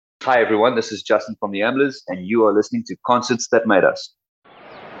Hi, everyone. This is Justin from the Amblers, and you are listening to Concerts That Made Us.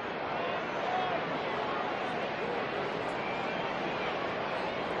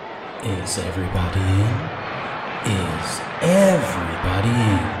 Is everybody in? Is everybody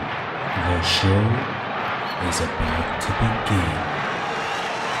in? The show is about to begin.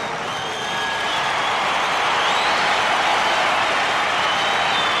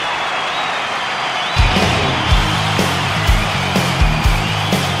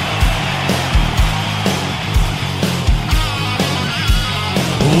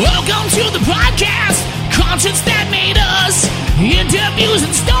 Welcome to the podcast, Concerts That Made Us. Interviews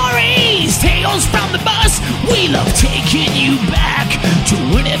and stories, tales from the bus. We love taking you back to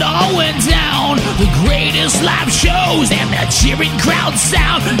when it all went down. The greatest live shows and the cheering crowd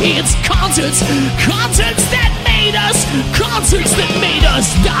sound. It's concerts, concerts that made us,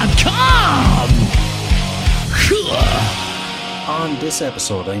 concertsthatmadeus.com. On this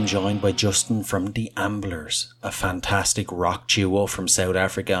episode, I'm joined by Justin from The Amblers, a fantastic rock duo from South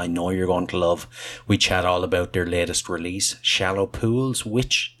Africa I know you're going to love. We chat all about their latest release, Shallow Pools,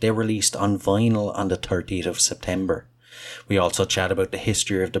 which they released on vinyl on the 30th of September. We also chat about the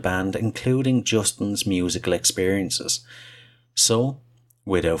history of the band, including Justin's musical experiences. So,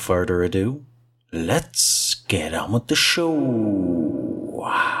 without further ado, let's get on with the show.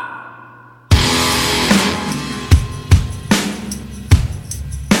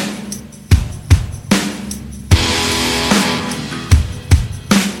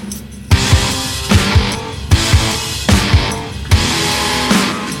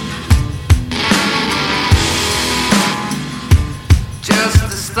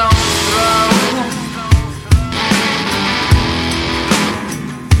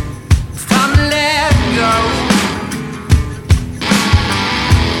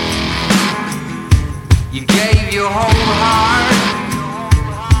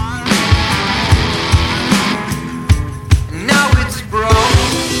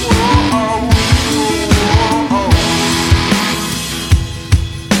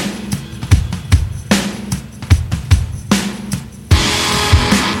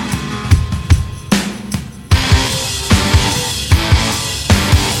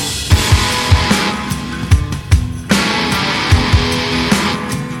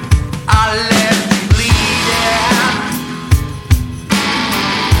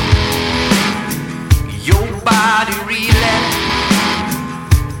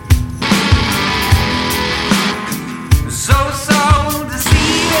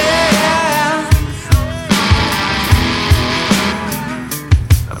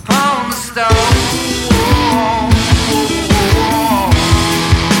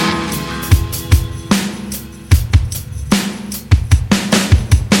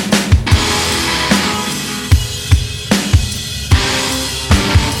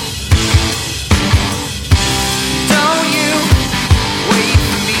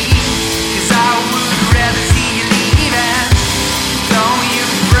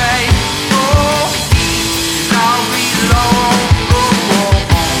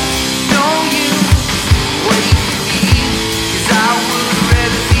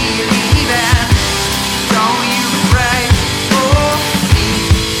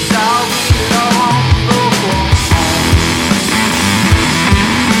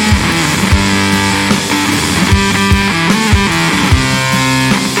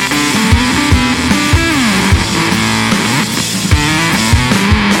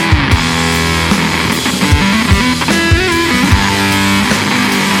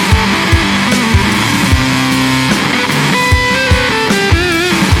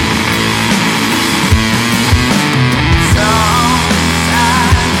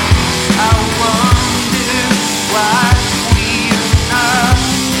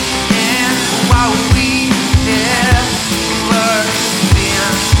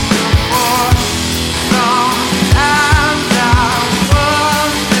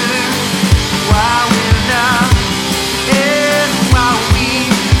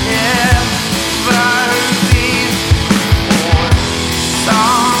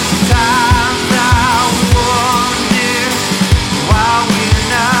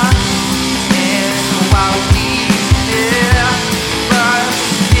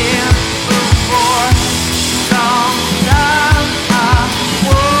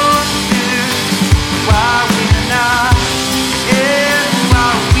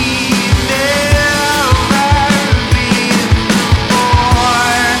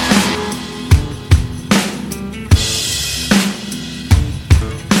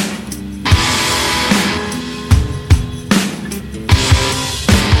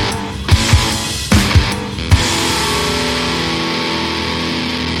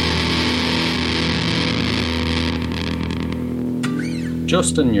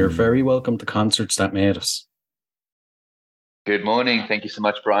 Justin, you're very welcome to Concerts That Made Us. Good morning. Thank you so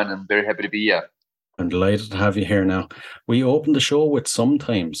much, Brian. I'm very happy to be here. I'm delighted to have you here now. We opened the show with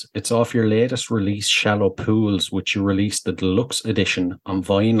Sometimes. It's off your latest release, Shallow Pools, which you released the deluxe edition on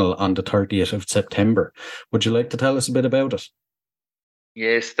vinyl on the 30th of September. Would you like to tell us a bit about it?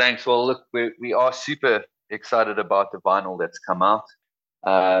 Yes, thanks. Well, look, we are super excited about the vinyl that's come out.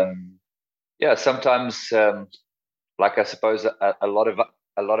 Sometimes, like I suppose a lot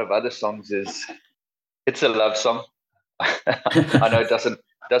of other songs it's a love song. I know it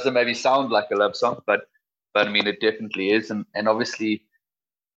doesn't maybe sound like a love song, but I mean it definitely is. And obviously,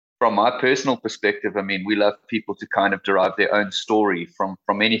 from my personal perspective, I mean we love people to kind of derive their own story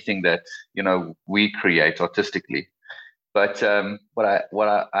from anything that we create artistically. But what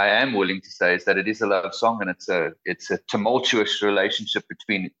I am willing to say is that it is a love song, and it's a tumultuous relationship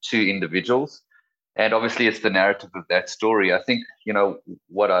between two individuals, and obviously it's the narrative of that story. I think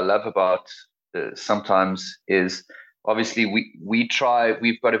what I love about Sometimes is obviously we've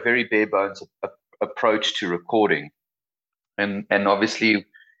got a very bare bones approach to recording, and obviously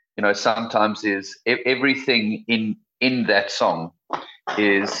Sometimes is everything in that song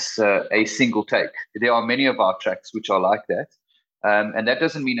is a single take. There are many of our tracks which are like that. And that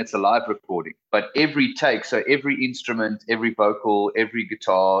doesn't mean it's a live recording, but every take, so every instrument, every vocal, every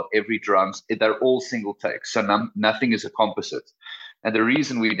guitar, every drums, they're all single takes. So nothing is a composite. And the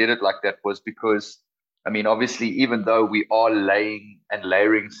reason we did it like that was because, I mean, obviously, even though we are laying and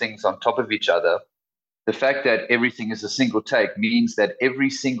layering things on top of each other, the fact that everything is a single take means that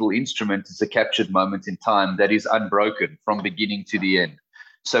every single instrument is a captured moment in time that is unbroken from beginning to the end.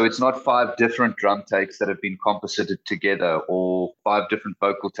 So it's not 5 different drum takes that have been composited together or 5 different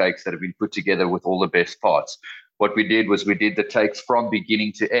vocal takes that have been put together with all the best parts. What we did was we did the takes from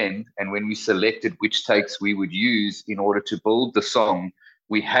beginning to end. And when we selected which takes we would use in order to build the song,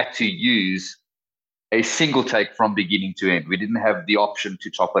 we had to use a single take from beginning to end. We didn't have the option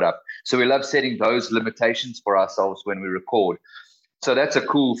to chop it up. So we love setting those limitations for ourselves when we record. So that's a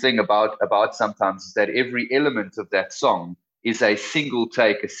cool thing about Sometimes, is that every element of that song is a single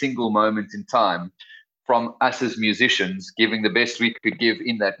take, a single moment in time from us as musicians, giving the best we could give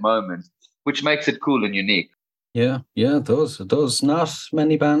in that moment, which makes it cool and unique. Yeah, it does. It does. Not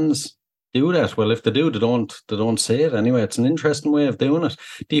many bands do that. Well, if they do, they don't say it anyway. It's an interesting way of doing it.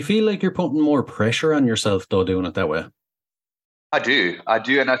 Do you feel like you're putting more pressure on yourself though doing it that way? I do,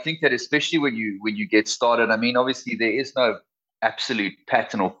 and I think that especially when you get started. I mean, obviously there is no absolute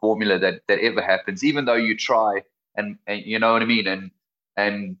pattern or formula that ever happens, even though you try, and you know what I mean.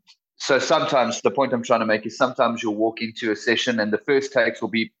 And so sometimes the point I'm trying to make is sometimes you'll walk into a session and the first takes will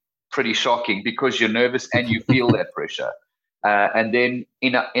be pretty shocking because you're nervous and you feel that pressure. And then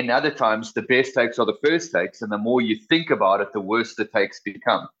in other times, the best takes are the first takes, and the more you think about it, the worse the takes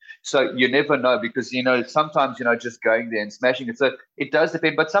become. So you never know, because sometimes just going there and smashing it. So it does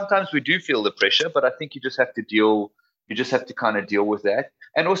depend, but sometimes we do feel the pressure. But I think you just have to deal. You just have to kind of deal with that.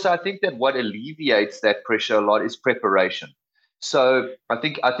 And also, I think that what alleviates that pressure a lot is preparation. So I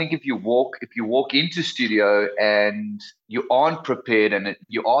think if you walk into studio and you aren't prepared and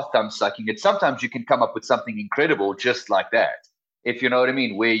you are thumb sucking it, sometimes you can come up with something incredible just like that, if you know what I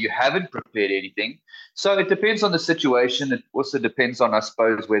mean, where you haven't prepared anything. So it depends on the situation. It also depends on, I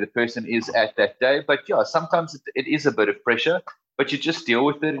suppose, where the person is at that day. But yeah, sometimes it is a bit of pressure, but you just deal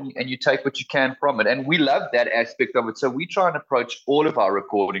with it and you take what you can from it. And we love that aspect of it. So we try and approach all of our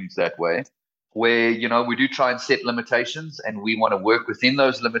recordings that way, where we do try and set limitations, and we want to work within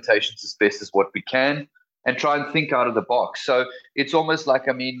those limitations as best as what we can and try and think out of the box. So it's almost like,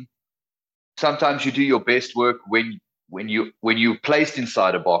 I mean, sometimes you do your best work when you're placed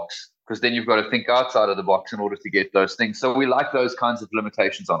inside a box, because then you've got to think outside of the box in order to get those things. So we like those kinds of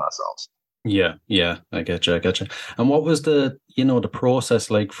limitations on ourselves. Yeah, I get you. And what was the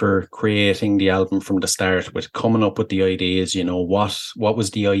process like for creating the album from the start, with coming up with the ideas? What was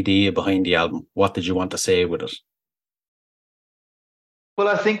the idea behind the album? What did you want to say with it? Well,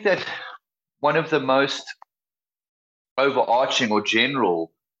 I think that one of the most overarching or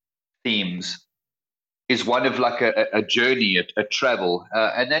general themes is one of like a journey, a travel,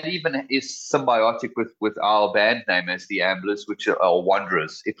 and that even is symbiotic with our band name as the Amblers, which are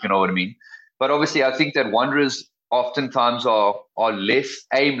wanderers, if you know what I mean. But obviously, I think that wanderers oftentimes are less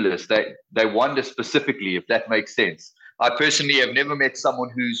aimless. They wander specifically, if that makes sense. I personally have never met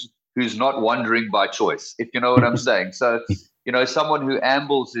someone who's not wandering by choice, if you know what I'm saying. So someone who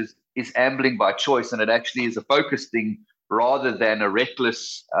ambles is ambling by choice, and it actually is a focused thing rather than a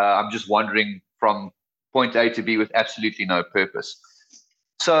reckless. I'm just wandering from point A to B with absolutely no purpose.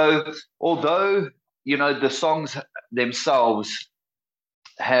 So although, the songs themselves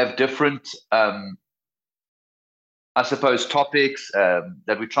have different, I suppose, topics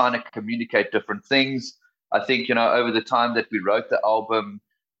that we're trying to communicate different things. I think, over the time that we wrote the album,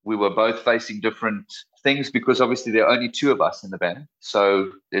 we were both facing different things because obviously there are only two of us in the band.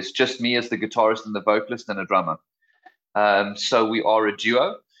 So there's just me as the guitarist and the vocalist and a drummer. So we are a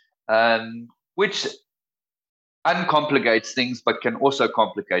duo, which uncomplicates things, but can also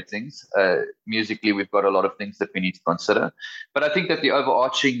complicate things. Musically, we've got a lot of things that we need to consider. But I think that the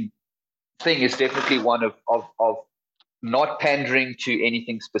overarching thing is definitely one of not pandering to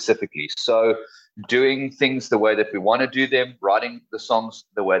anything specifically. So doing things the way that we want to do them, writing the songs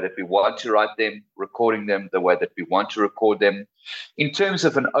the way that we want to write them, recording them the way that we want to record them. In terms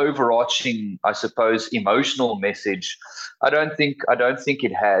of an overarching, I suppose, emotional message, I don't think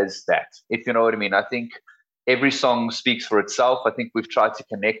it has that, if you know what I mean. I think every song speaks for itself. I think we've tried to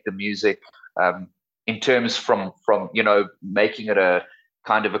connect the music in terms from making it a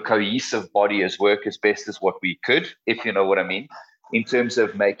kind of a cohesive body as work as best as what we could, if you know what I mean, in terms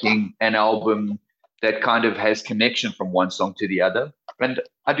of making an album that kind of has connection from one song to the other. And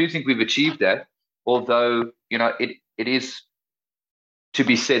I do think we've achieved that, although, it is to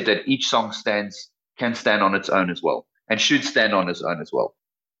be said that each song can stand on its own as well, and should stand on its own as well.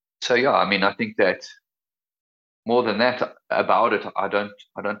 So, yeah, I mean, I think that more than that about it, I don't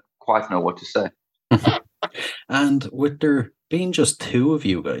quite know what to say. And with there being just two of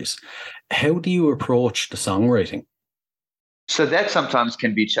you guys, how do you approach the songwriting? So that sometimes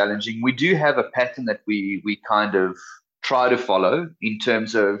can be challenging. We do have a pattern that we kind of try to follow in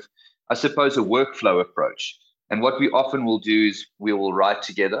terms of, I suppose, a workflow approach. And what we often will do is we will write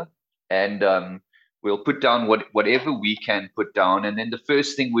together and we'll put down whatever we can put down. And then the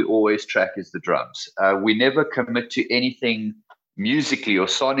first thing we always track is the drums. We never commit to anything musically or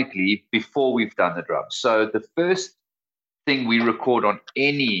sonically before we've done the drums. So the first thing we record on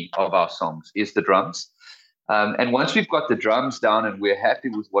any of our songs is the drums. And once we've got the drums down and we're happy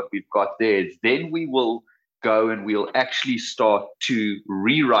with what we've got there, then we will go and we'll actually start to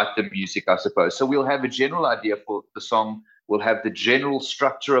rewrite the music, I suppose. So we'll have a general idea for the song. We'll have the general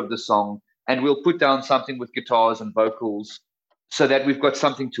structure of the song, and we'll put down something with guitars and vocals so that we've got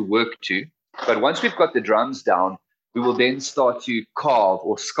something to work to. But once we've got the drums down, we will then start to carve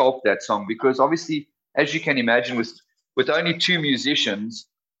or sculpt that song, because obviously, as you can imagine, with only two musicians,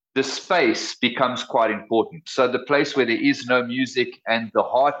 the space becomes quite important. So the place where there is no music and the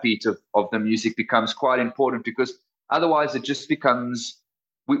heartbeat of the music becomes quite important, because otherwise it just becomes,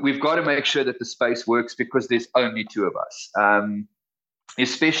 we've got to make sure that the space works because there's only two of us.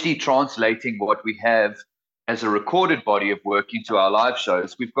 Especially translating what we have as a recorded body of work into our live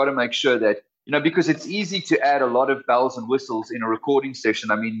shows, we've got to make sure that, because it's easy to add a lot of bells and whistles in a recording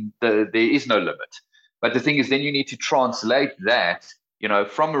session. I mean, there is no limit. But the thing is, then you need to translate that,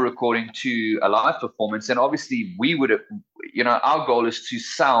 from a recording to a live performance. And obviously we would, our goal is to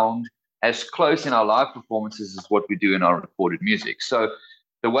sound as close in our live performances as what we do in our recorded music. So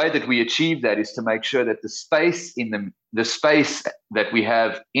the way that we achieve that is to make sure that the space the space that we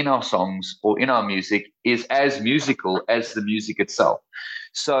have in our songs or in our music is as musical as the music itself.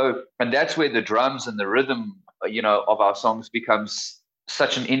 So, and that's where the drums and the rhythm, of our songs becomes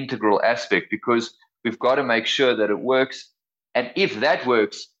such an integral aspect, because we've got to make sure that it works. And if that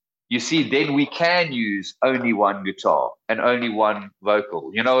works, you see, then we can use only one guitar and only one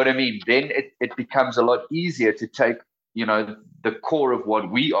vocal. You know what I mean? Then it becomes a lot easier to take, the core of what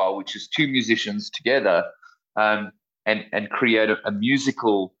we are, which is two musicians together, and create a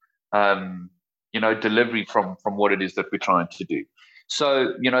musical, delivery from what it is that we're trying to do.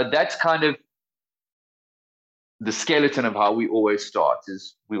 So, that's kind of the skeleton of how we always start.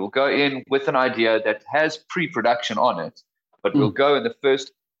 Is we will go in with an idea that has pre-production on it, but we'll go, and the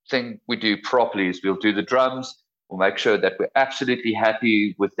first thing we do properly is we'll do the drums. We'll make sure that we're absolutely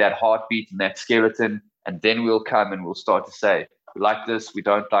happy with that heartbeat and that skeleton. And then we'll come and we'll start to say, we like this, we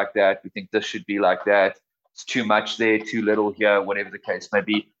don't like that, we think this should be like that. It's too much there, too little here, whatever the case may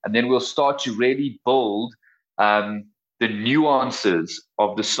be. And then we'll start to really build the nuances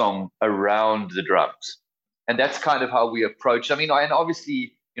of the song around the drums. And that's kind of how we approach. I mean, and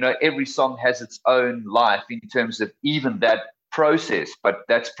obviously, every song has its own life in terms of even that process, but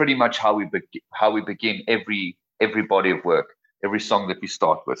that's pretty much how we begin every body of work, every song that we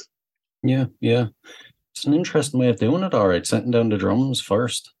start with. Yeah. It's an interesting way of doing it, all right, setting down the drums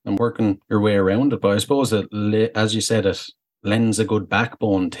first and working your way around it. But I suppose, as you said, it lends a good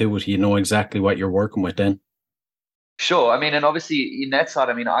backbone to it. You know exactly what you're working with then. Sure. I mean, and obviously in that side,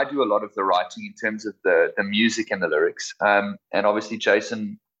 I mean, I do a lot of the writing in terms of the music and the lyrics. And obviously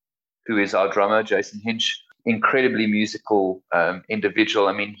Jason, who is our drummer, Jason Hinch, incredibly musical individual.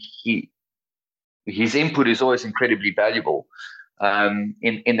 I mean, his input is always incredibly valuable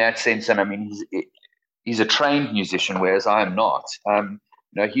in that sense. And I mean, he's a trained musician, whereas I am not.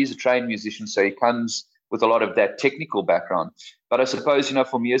 He's a trained musician, so he comes with a lot of that technical background. But I suppose,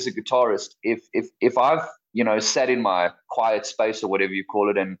 for me as a guitarist, if I've, sat in my quiet space or whatever you call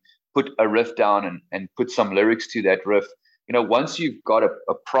it and put a riff down and put some lyrics to that riff, once you've got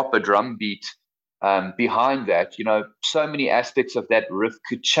a proper drum beat behind that, so many aspects of that riff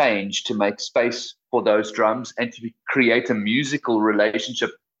could change to make space for those drums and to create a musical relationship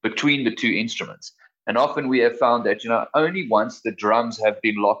between the two instruments. And often we have found that, only once the drums have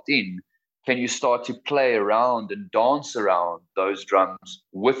been locked in can you start to play around and dance around those drums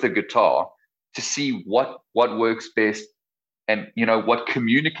with the guitar to see what works best and, what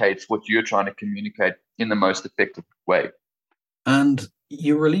communicates what you're trying to communicate in the most effective way. And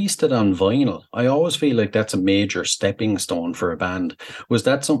you released it on vinyl. I always feel like that's a major stepping stone for a band. Was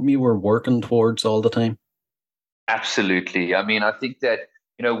that something you were working towards all the time? Absolutely. I mean, I think that,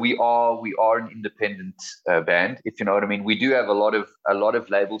 we are an independent band, if you know what I mean. We do have a lot of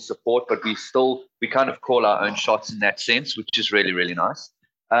label support, but we kind of call our own shots in that sense, which is really, really nice.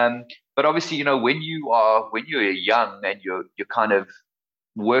 But obviously, when you're young and you're kind of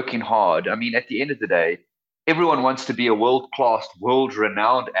working hard, I mean, at the end of the day, everyone wants to be a world-class,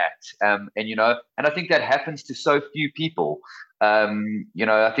 world-renowned act. And I think that happens to so few people.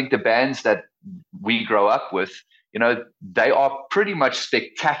 I think the bands that we grow up with, they are pretty much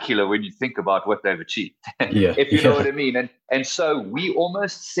spectacular when you think about what they've achieved, if you know what I mean. And so we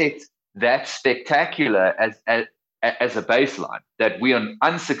almost set that spectacular as a baseline, that we are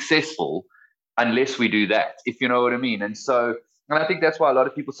unsuccessful unless we do that, if you know what I mean. And I think that's why a lot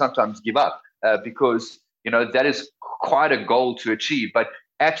of people sometimes give up because, that is quite a goal to achieve. But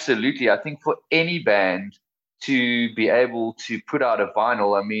absolutely, I think for any band to be able to put out a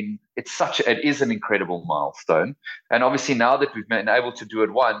vinyl, I mean, it is an incredible milestone. And obviously now that we've been able to do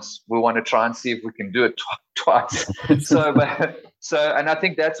it once, we want to try and see if we can do it twice. And I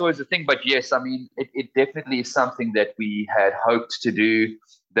think that's always the thing. But yes, I mean, it definitely is something that we had hoped to do,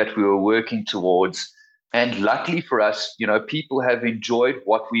 that we were working towards. And luckily for us, people have enjoyed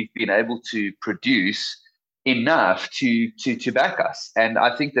what we've been able to produce enough to back us. And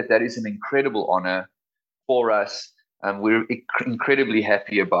I think that is an incredible honor for us. We're incredibly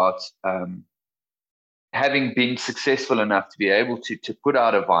happy about having been successful enough to be able to put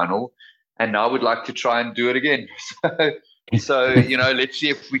out a vinyl, and now we'd like to try and do it again. So let's see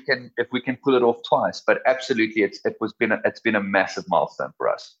if we can pull it off twice. But absolutely, it's been a massive milestone for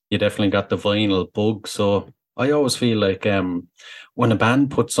us. You definitely got the vinyl bug. So I always feel like when a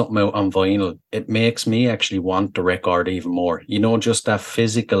band puts something out on vinyl, it makes me actually want the record even more. Just that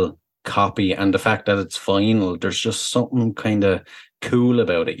physical copy and the fact that it's vinyl, there's just something kind of cool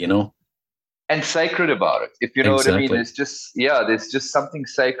about it, and sacred about it, if you know what I mean. There's just something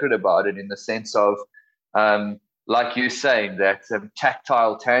sacred about it, in the sense of like you're saying, that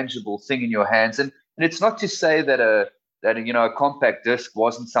tactile, tangible thing in your hands. And it's not to say that a compact disc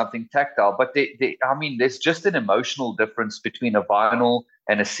wasn't something tactile, but there's just an emotional difference between a vinyl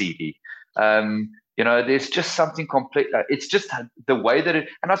and a CD. There's just something complete. It's just the way that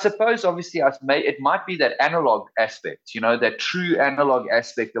and I suppose obviously it might be that analog aspect, that true analog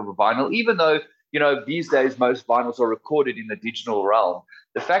aspect of a vinyl, even though, these days most vinyls are recorded in the digital realm.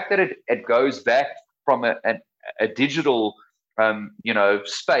 The fact that it goes back from a digital,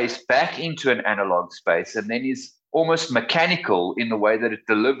 space back into an analog space, and then is almost mechanical in the way that it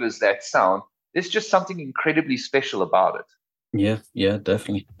delivers that sound. There's just something incredibly special about it. Yeah,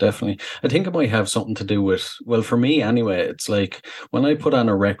 definitely. I think it might have something to do with, well, for me anyway, it's like when I put on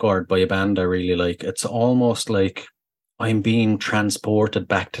a record by a band I really like, it's almost like I'm being transported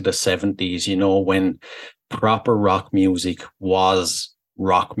back to the 70s, when proper rock music was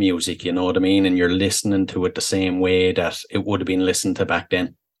rock music, you know what I mean? And you're listening to it the same way that it would have been listened to back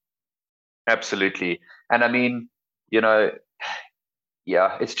then. Absolutely. And I mean,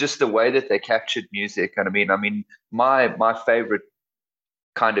 it's just the way that they captured music. And I mean, my favorite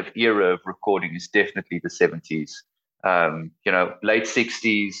kind of era of recording is definitely the 70s, late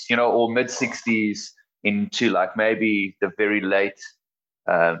 60s, or mid 60s into like maybe the very late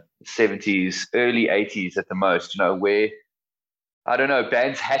 70s, early 80s at the most, where, I don't know,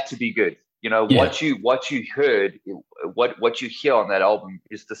 bands had to be good. What you heard, what you hear on that album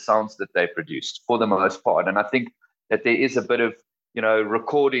is the sounds that they produced for the most part. And I think that there is a bit of,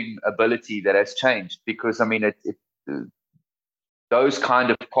 recording ability that has changed, because I mean, those kind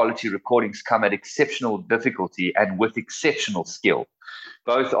of quality recordings come at exceptional difficulty and with exceptional skill,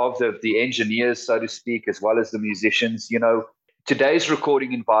 both of the engineers, so to speak, as well as the musicians. Today's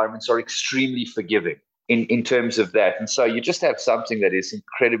recording environments are extremely forgiving in terms of that. And so you just have something that is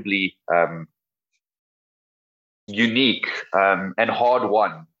incredibly unique and hard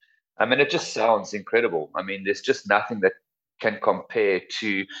won. I mean, it just sounds incredible. I mean, there's just nothing that can compare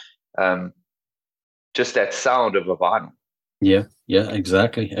to just that sound of a vinyl. Yeah,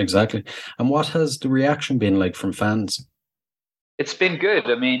 exactly. And what has the reaction been like from fans? It's been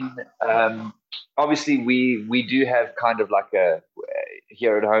good. I mean, obviously we do have kind of like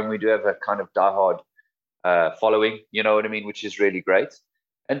here at home, we do have a kind of diehard following, you know what I mean, which is really great.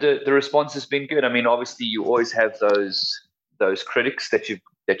 And the response has been good. I mean, obviously you always have those critics that you've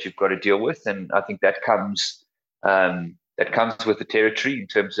got to deal with. And I think that comes with the territory in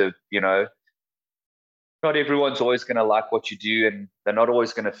terms of, not everyone's always going to like what you do, and they're not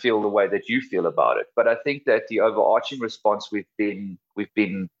always going to feel the way that you feel about it. But I think that the overarching response, we've been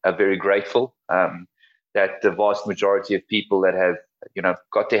very grateful that the vast majority of people that have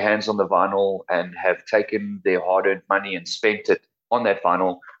got their hands on the vinyl and have taken their hard-earned money and spent it on that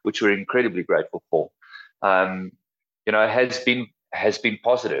vinyl, which we're incredibly grateful for, has been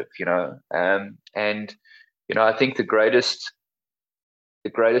positive. And I think the greatest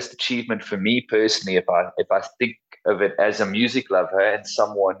achievement for me personally, if I think of it as a music lover and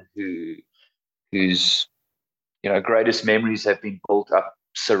someone whose greatest memories have been built up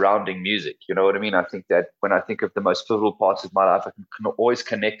surrounding music, you know what I mean? I think that when I think of the most pivotal parts of my life, I can always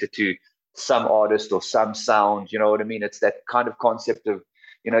connect it to some artist or some sound, you know what I mean? It's that kind of concept of,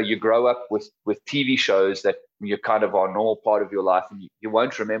 you grow up with TV shows that you kind of are a normal part of your life, and you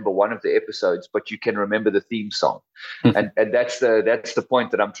won't remember one of the episodes, but you can remember the theme song. and that's the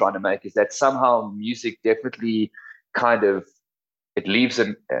point that I'm trying to make, is that somehow music definitely kind of, it leaves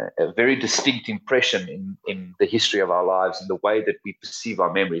a very distinct impression in the history of our lives and the way that we perceive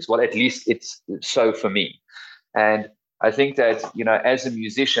our memories. Well, at least it's so for me. And I think that, as a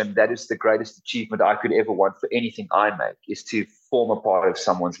musician, that is the greatest achievement I could ever want for anything I make, is to form a part of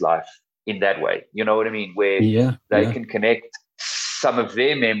someone's life in that way. You know what I mean? Where they can connect some of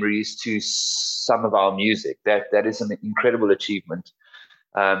their memories to some of our music. That is an incredible achievement.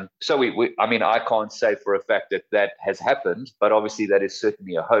 So I can't say for a fact that has happened, but obviously that is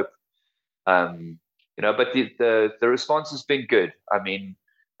certainly a hope. But the response has been good. I mean,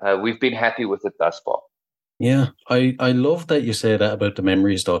 we've been happy with it thus far. Yeah, I love that you say that about the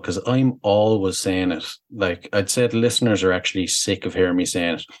memories, though, because I'm always saying it. Like, I'd say the listeners are actually sick of hearing me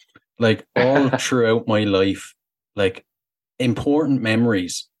saying it. Like, all throughout my life, like, important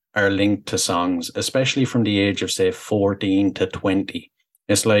memories are linked to songs, especially from the age of, say, 14 to 20.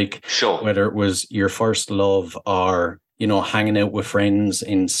 It's like, whether it was your first love or, hanging out with friends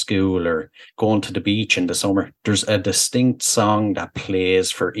in school or going to the beach in the summer, there's a distinct song that plays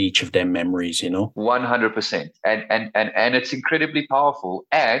for each of them memories, 100%. And it's incredibly powerful,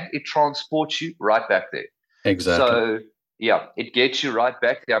 and it transports you right back there. Exactly. So, yeah, it gets you right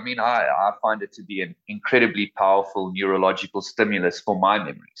back there. I mean, I find it to be an incredibly powerful neurological stimulus for my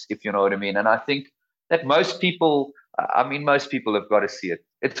memories, if you know what I mean. And I think that most people have got to see it.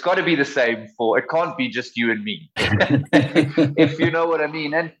 It's got to be the same it can't be just you and me, if you know what I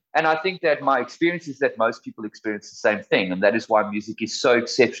mean. And I think that my experience is that most people experience the same thing. And that is why music is so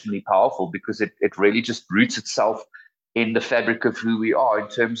exceptionally powerful, because it really just roots itself in the fabric of who we are in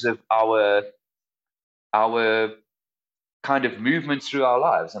terms of our kind of movements through our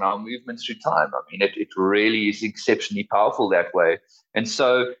lives and our movements through time. I mean, it really is exceptionally powerful that way. And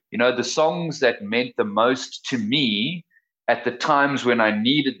so, the songs that meant the most to me at the times when I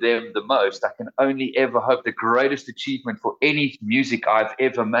needed them the most, I can only ever hope the greatest achievement for any music I've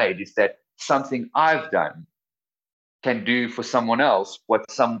ever made is that something I've done can do for someone else what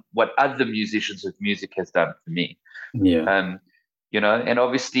other musicians of music has done for me. Yeah. And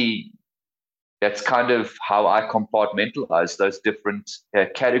obviously that's kind of how I compartmentalize those different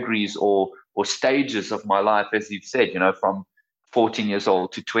categories or stages of my life, as you've said, from 14 years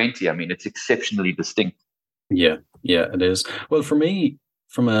old to 20. I mean, it's exceptionally distinct. Yeah, it is. Well, for me,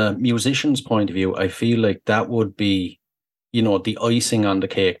 from a musician's point of view, I feel like that would be, the icing on the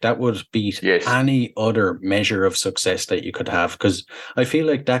cake. That would beat any other measure of success that you could have, because I feel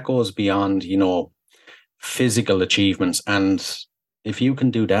like that goes beyond, physical achievements. And if you can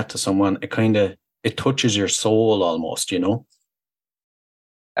do that to someone, it touches your soul almost,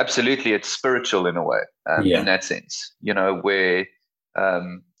 Absolutely. It's spiritual in a way, in that sense, where,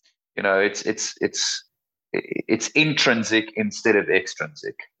 it's intrinsic instead of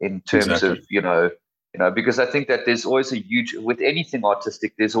extrinsic in terms of, because I think that there's always with anything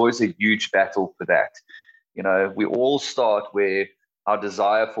artistic, there's always a huge battle for that. We all start where our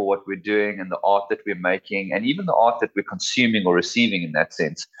desire for what we're doing and the art that we're making, and even the art that we're consuming or receiving in that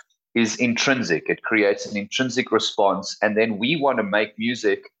sense, is intrinsic. It creates an intrinsic response. And then we want to make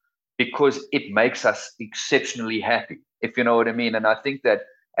music because it makes us exceptionally happy, if you know what I mean. And I think that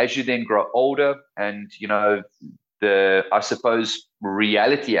as you then grow older and, I suppose,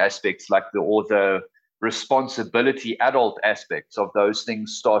 reality aspects like the responsibility adult aspects of those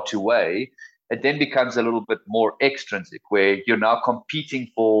things start to weigh, it then becomes a little bit more extrinsic, where you're now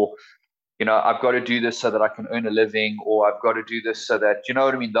competing for, I've got to do this so that I can earn a living, or I've got to do this so that, you know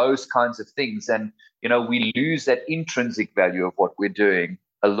what I mean, those kinds of things. And, we lose that intrinsic value of what we're doing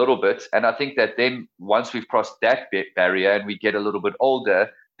a little bit. And I think that then once we've crossed that barrier and we get a little bit older,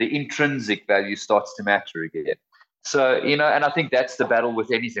 the intrinsic value starts to matter again. So, and I think that's the battle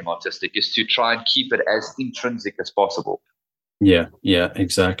with anything artistic, is to try and keep it as intrinsic as possible. Yeah,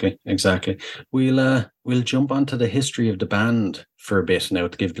 exactly. We'll jump onto the history of the band for a bit now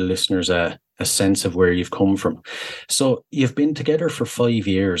to give the listeners a sense of where you've come from. So you've been together for 5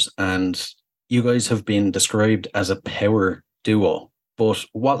 years and you guys have been described as a power duo. But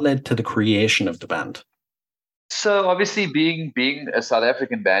what led to the creation of the band? So obviously being a South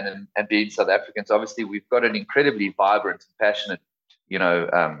African band and being South Africans, obviously we've got an incredibly vibrant and passionate,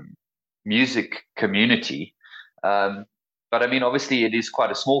 music community. But I mean, obviously, it is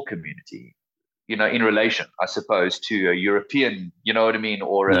quite a small community, in relation, I suppose, to a European, you know what I mean,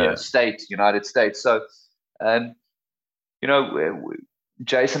 or a state, United States. So,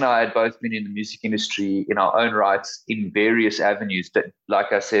 Jason and I had both been in the music industry in our own rights in various avenues. That,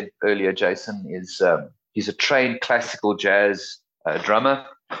 like I said earlier, Jason is he's a trained classical jazz drummer,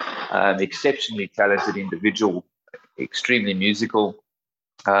 exceptionally talented individual, extremely musical.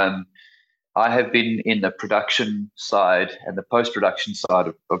 I have been in the production side and the post-production side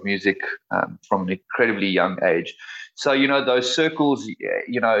of music from an incredibly young age. So, those circles,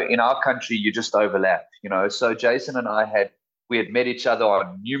 in our country, you just overlap, So Jason and we had met each other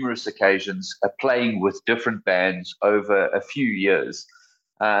on numerous occasions, playing with different bands over a few years.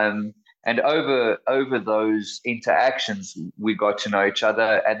 And over those interactions, we got to know each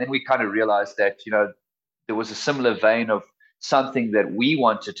other. And then we kind of realized that, there was a similar vein of something that we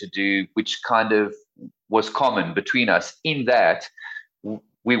wanted to do, which kind of was common between us, in that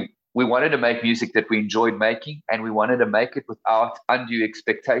we wanted to make music that we enjoyed making, and we wanted to make it without undue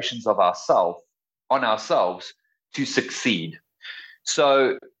expectations of ourselves to succeed.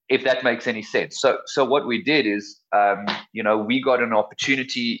 So if that makes any sense. So what we did is, we got an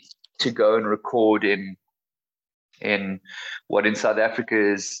opportunity to go and record in what in South Africa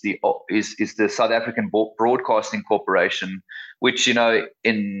is the South African Broadcasting Corporation, which in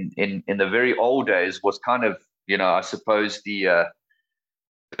the very old days was kind of, I suppose the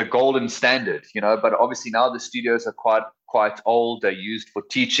golden standard, But obviously now the studios are quite old. They're used for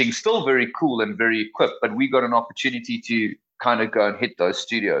teaching, still very cool and very equipped. But we got an opportunity to kind of go and hit those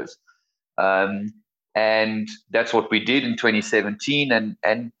studios. And that's what we did in 2017.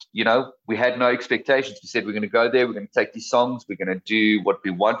 And we had no expectations. We said, we're going to go there. We're going to take these songs. We're going to do what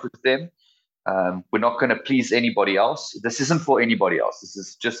we want with them. We're not going to please anybody else. This isn't for anybody else. This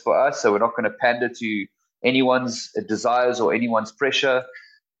is just for us. So we're not going to pander to anyone's desires or anyone's pressure.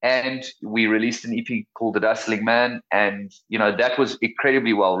 And we released an EP called The Dustling Man. And, that was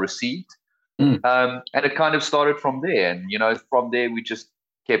incredibly well received. And it kind of started from there. And, from there, we just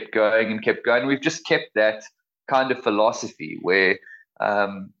kept going and kept going. We've just kept that kind of philosophy where,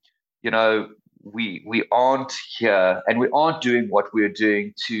 we aren't here and we aren't doing what we're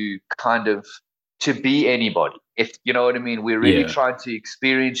doing to be anybody. If you know what I mean, we're really trying to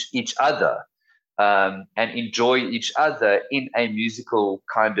experience each other and enjoy each other in a musical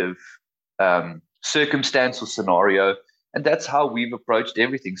kind of circumstance or scenario. And that's how we've approached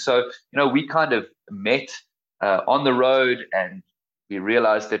everything. So, we kind of met on the road, and we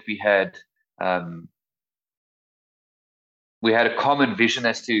realized that we had a common vision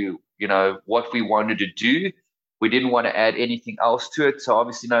as to, what we wanted to do. We didn't want to add anything else to it. So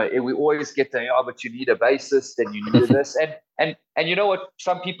obviously, we always get the, but you need a bassist and you need this. And you know what?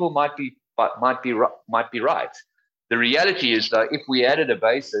 Some people might be right. The reality is, though, if we added a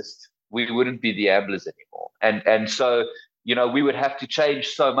bassist, we wouldn't be the Amblers anymore. And so, we would have to change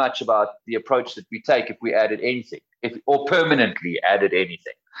so much about the approach that we take if we added anything, or permanently added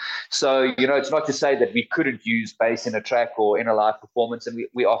anything. So, it's not to say that we couldn't use bass in a track or in a live performance, and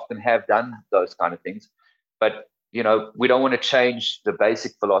we often have done those kind of things. But, we don't want to change the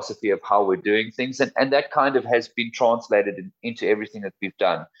basic philosophy of how we're doing things. And that kind of has been translated into everything that we've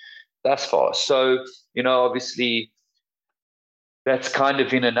done. thus far. So, obviously, that's kind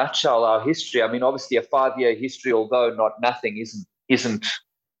of in a nutshell our history. I mean, obviously, a 5-year history, although not nothing, isn't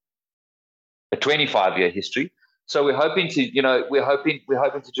a 25-year history. So we're hoping to, we're hoping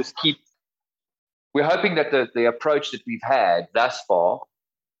to just keep. We're hoping that the approach that we've had thus far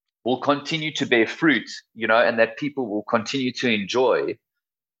will continue to bear fruit, and that people will continue to enjoy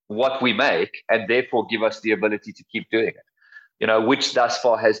what we make, and therefore give us the ability to keep doing it. Which thus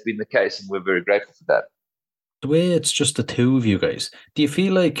far has been the case, and we're very grateful for that. The way it's just the two of you guys, do you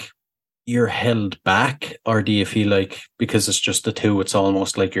feel like you're held back, or do you feel like because it's just the two, it's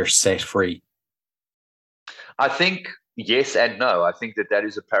almost like you're set free? I think yes and no. I think that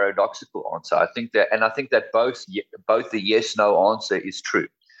is a paradoxical answer. I think that both the yes/no answer is true.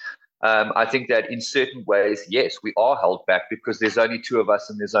 I think that in certain ways, yes, we are held back because there's only two of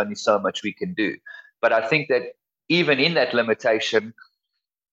us and there's only so much we can do. But I think that even in that limitation,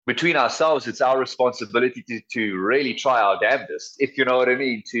 between ourselves, it's our responsibility to really try our damnedest, if you know what I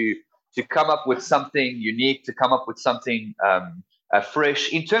mean, to come up with something unique, to come up with something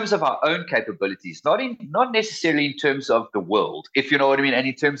fresh in terms of our own capabilities, not necessarily in terms of the world, if you know what I mean, and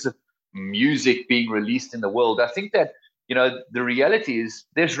in terms of music being released in the world. I think that, the reality is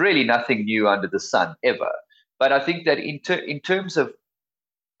there's really nothing new under the sun ever. But I think that in terms of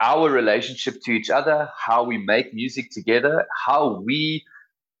our relationship to each other, how we make music together, how we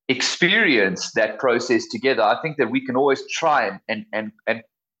experience that process together, I think that we can always try and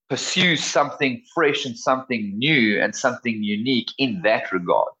pursue something fresh and something new and something unique in that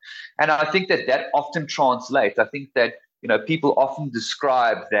regard. And I think that often translates. I think that, people often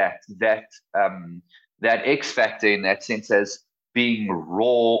describe that X factor in that sense as being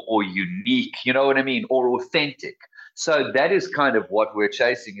raw or unique, you know what I mean, or authentic. So that is kind of what we're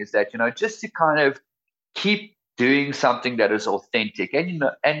chasing, is that, just to kind of keep doing something that is authentic.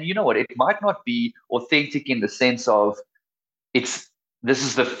 And you know what, it might not be authentic in the sense of this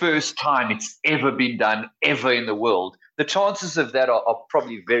is the first time it's ever been done ever in the world. The chances of that are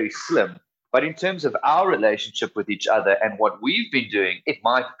probably very slim. But in terms of our relationship with each other and what we've been doing, it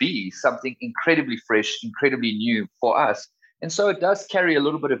might be something incredibly fresh, incredibly new for us. And so it does carry a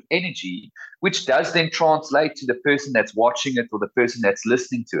little bit of energy, which does then translate to the person that's watching it or the person that's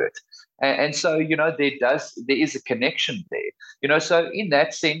listening to it. And so, there is a connection there. So in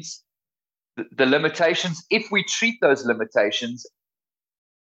that sense, the limitations, if we treat those limitations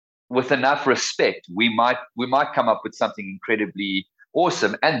with enough respect, we might come up with something incredibly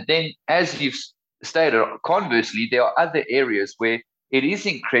awesome. And then, as you've stated, conversely, there are other areas where it is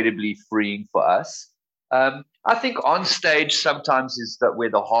incredibly freeing for us. I think on stage sometimes is where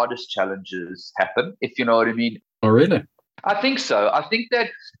the hardest challenges happen, if you know what I mean. Oh, really? I think so. I think that,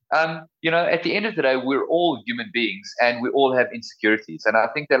 at the end of the day, we're all human beings and we all have insecurities. And I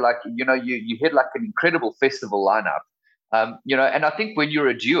think that, you hit like an incredible festival lineup, and I think when you're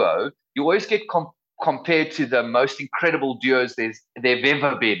a duo, you always get compared to the most incredible duos there've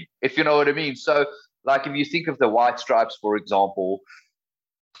ever been, if you know what I mean. So, like, if you think of the White Stripes, for example,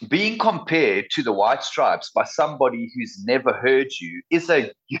 being compared to the White Stripes by somebody who's never heard you is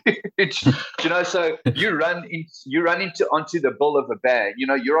a huge, so you run onto the bill of a band,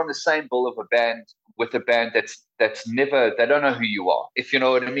 you're on the same bill of a band with a band that's never, they don't know who you are, if you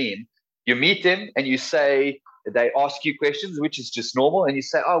know what I mean. You meet them and they ask you questions, which is just normal, and you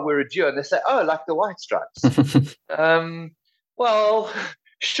say, "Oh, we're a duo," and they say, "Oh, like the White Stripes." Well,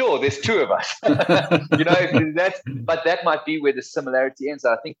 sure, there's two of us, but that might be where the similarity ends.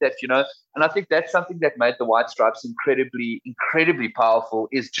 I think that, and I think that's something that made the White Stripes incredibly, incredibly powerful,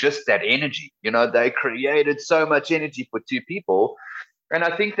 is just that energy. They created so much energy for two people. And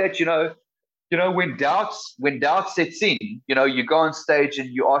I think that, when doubt sets in, you go on stage and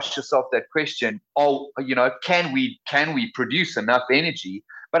you ask yourself that question, can we produce enough energy?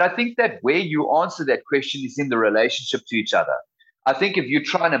 But I think that where you answer that question is in the relationship to each other. I think if you're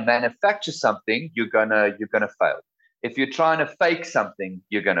trying to manufacture something, you're gonna fail. If you're trying to fake something,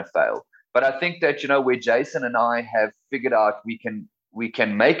 you're gonna fail. But I think that, where Jason and I have figured out we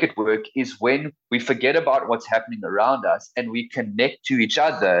can make it work is when we forget about what's happening around us and we connect to each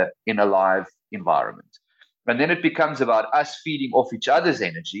other in a live environment. And then it becomes about us feeding off each other's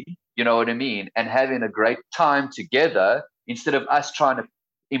energy, you know what I mean, and having a great time together instead of us trying to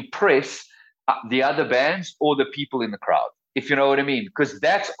impress the other bands or the people in the crowd, if you know what I mean, because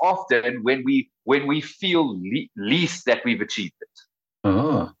that's often when we feel least that we've achieved it.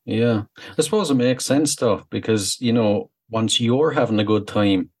 Oh, yeah. I suppose it makes sense though, because, once you're having a good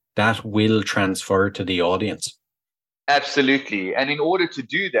time, that will transfer to the audience. Absolutely. And in order to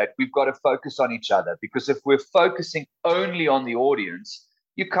do that, we've got to focus on each other, because if we're focusing only on the audience,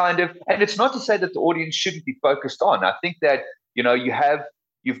 you kind of, and it's not to say that the audience shouldn't be focused on. I think that,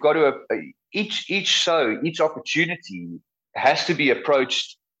 you've got to, each show, each opportunity has to be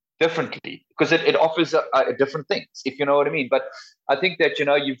approached differently because it offers different things, if you know what I mean. But I think that,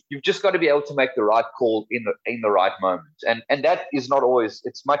 you've just got to be able to make the right call in the right moment. And that is not always,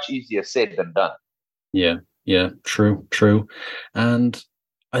 it's much easier said than done. Yeah, true. And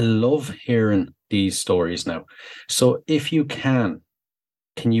I love hearing these stories now. So if you can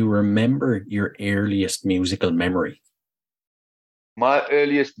you remember your earliest musical memory? My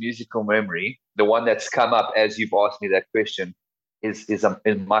earliest musical memory, the one that's come up as you've asked me that question, is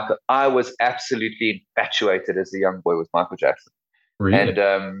Michael. I was absolutely infatuated as a young boy with Michael Jackson. Really?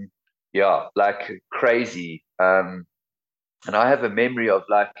 And yeah, like crazy. And I have a memory of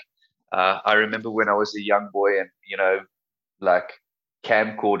like, I remember when I was a young boy, and like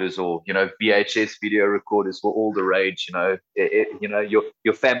camcorders or VHS video recorders were all the rage.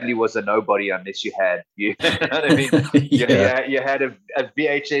 Your family was a nobody unless you had you know what I mean. Yeah. You had a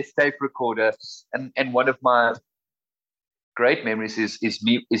VHS tape recorder, and one of my great memories is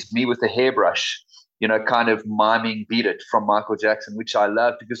me with a hairbrush, kind of miming "Beat It" from Michael Jackson, which I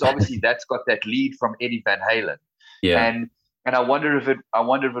love because obviously that's got that lead from Eddie Van Halen. Yeah. And I wonder if it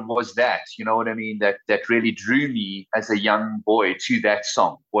was that, you know what I mean, that really drew me as a young boy to that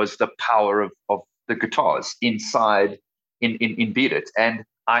song, was the power of the guitars inside in Beat It. And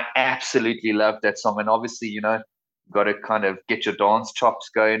I absolutely loved that song. And obviously, got to kind of get your dance chops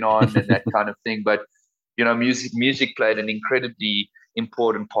going on and that kind of thing. But music played an incredibly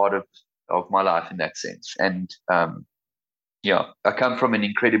important part of my life in that sense. And yeah, I come from an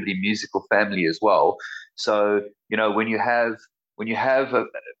incredibly musical family as well. So, when you have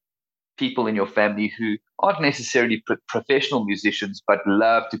people in your family who aren't necessarily professional musicians, but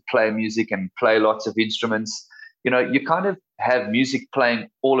love to play music and play lots of instruments, you kind of have music playing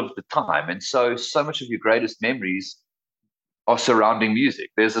all of the time. And so much of your greatest memories are surrounding music.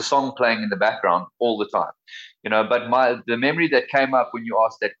 There's a song playing in the background all the time, but the memory that came up when you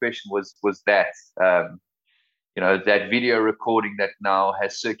asked that question was that, that video recording that now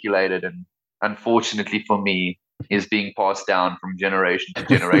has circulated and unfortunately for me is being passed down from generation to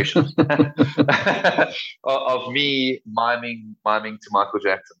generation of me miming to Michael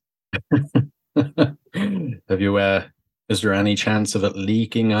Jackson. Have you is there any chance of it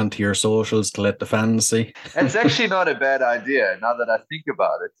leaking onto your socials to let the fans see? It's actually not a bad idea now that I think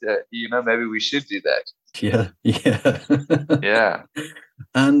about it. Maybe we should do that. Yeah.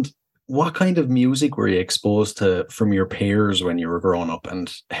 And what kind of music were you exposed to from your peers when you were growing up,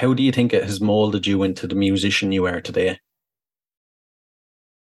 and how do you think it has molded you into the musician you are today?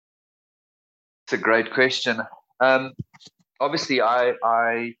 It's a great question. Obviously,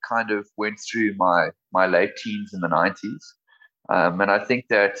 I kind of went through my late teens in the 90s. And I think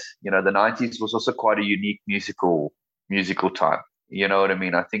that, the 90s was also quite a unique musical time. You know what I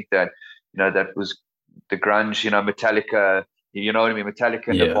mean? I think that, that was the grunge, Metallica,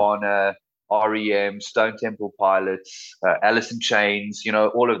 Metallica, Yeah. Nirvana, REM, Stone Temple Pilots, Alice in Chains,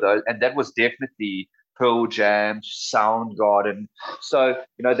 all of those. And that was definitely Pearl Jam, Soundgarden. So,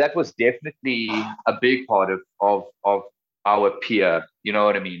 that was definitely a big part of our peer, you know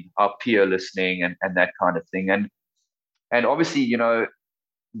what I mean? Our peer listening and that kind of thing. And obviously,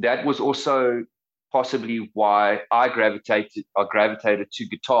 that was also possibly why I gravitated to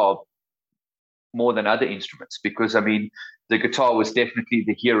guitar more than other instruments, because I mean, the guitar was definitely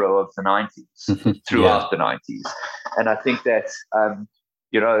the hero of the 90s throughout the 90s. And I think that,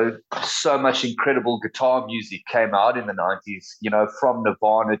 so much incredible guitar music came out in the 90s, from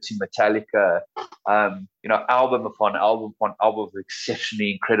Nirvana to Metallica, album upon album of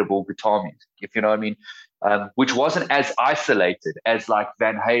exceptionally incredible guitar music, if you know what I mean, which wasn't as isolated as like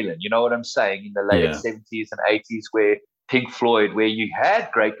Van Halen, you know what I'm saying, in the late 70s and 80s, where Pink Floyd, where you had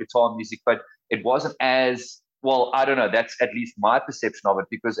great guitar music, but it wasn't as well. I don't know. That's at least my perception of it,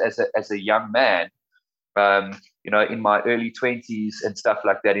 because as a young man, in my early 20s and stuff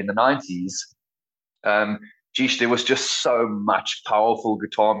like that in the 90s, there was just so much powerful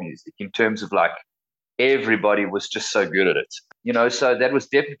guitar music in terms of like everybody was just so good at it, so that was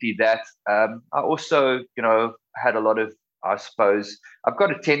definitely that. I also, had a lot of, I suppose, I've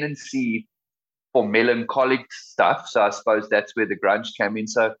got a tendency for melancholic stuff. So I suppose that's where the grunge came in.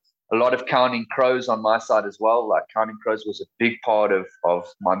 So a lot of Counting Crows on my side as well. Like Counting Crows was a big part of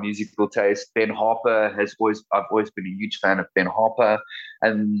my musical taste. Ben Harper I've always been a huge fan of Ben Harper.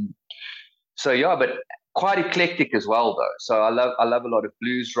 And so, yeah, but quite eclectic as well though. So I love a lot of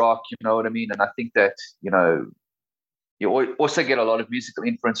blues rock, you know what I mean? And I think that, you also get a lot of musical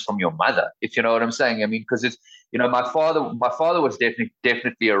influence from your mother, if you know what I'm saying. I mean, because it's, my father was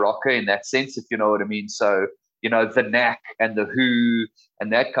definitely a rocker in that sense, if you know what I mean. So, the Knack and the Who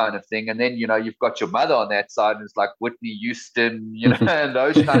and that kind of thing. And then, you've got your mother on that side, and it's like Whitney Houston, and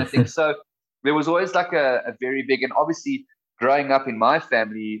those kind of things. So there was always like a very big, and obviously growing up in my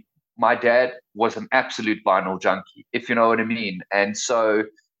family, my dad was an absolute vinyl junkie, if you know what I mean. And so,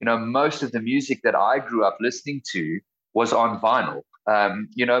 most of the music that I grew up listening to was on vinyl.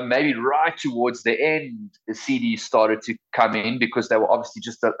 Maybe right towards the end, the CDs started to come in because they were obviously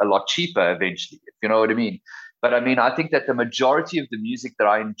just a lot cheaper eventually, if you know what I mean. But I mean, I think that the majority of the music that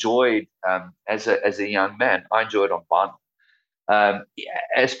I enjoyed as a young man, I enjoyed on vinyl.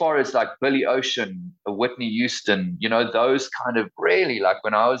 As far as like Billy Ocean, Whitney Houston, those kind of really, like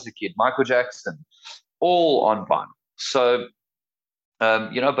when I was a kid, Michael Jackson, all on vinyl. So,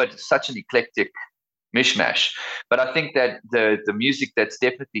 but it's such an eclectic mishmash. But I think that the music that's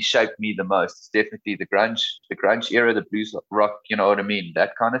definitely shaped me the most is definitely the grunge era, the blues rock, you know what I mean,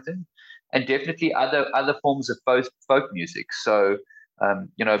 that kind of thing, and definitely other forms of folk music. So,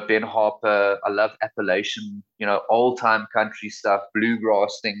 Ben Harper, I love Appalachian, old time country stuff,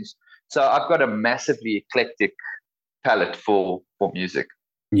 bluegrass things. So I've got a massively eclectic palette for music.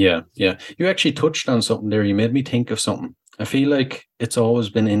 Yeah. You actually touched on something there. You made me think of something. I feel like it's always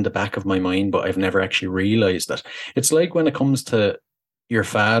been in the back of my mind, but I've never actually realized it. It's like when it comes to your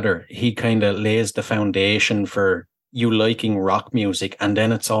father, he kind of lays the foundation for you liking rock music. And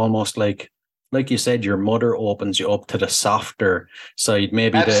then it's almost like you said, your mother opens you up to the softer side,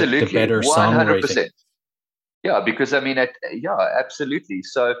 maybe the better 100%. Songwriting. Yeah, because I mean, absolutely.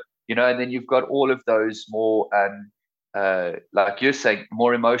 So, and then you've got all of those more, like you're saying,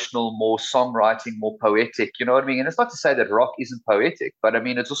 more emotional, more songwriting, more poetic, you know what I mean? And it's not to say that rock isn't poetic, but I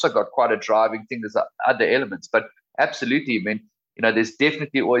mean, it's also got quite a driving thing. There's other elements, but absolutely, I mean, there's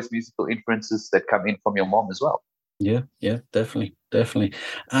definitely always musical influences that come in from your mom as well. Yeah, definitely.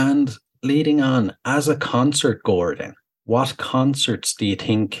 And leading on, as a concert goer then, what concerts do you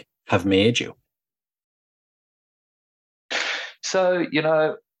think have made you? So,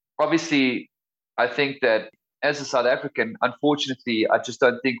 obviously, I think that as a South African, unfortunately, I just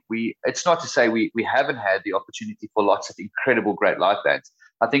don't think it's not to say we haven't had the opportunity for lots of incredible, great live bands.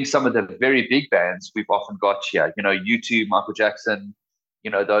 I think some of the very big bands we've often got here, U2, Michael Jackson,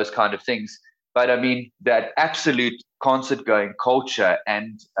 those kind of things. But I mean, that absolute concert going culture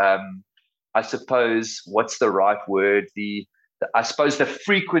and I suppose, what's the right word? I suppose the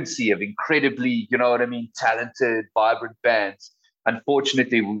frequency of incredibly, talented, vibrant bands.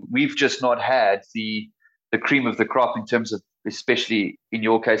 Unfortunately, we've just not had the cream of the crop in terms of, especially in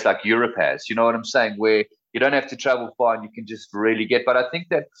your case, like Europe has. You know what I'm saying? Where you don't have to travel far and you can just really get. But I think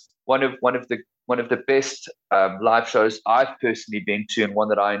that one of the best live shows I've personally been to, and one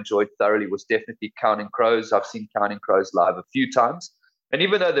that I enjoyed thoroughly, was definitely Counting Crows. I've seen Counting Crows live a few times. And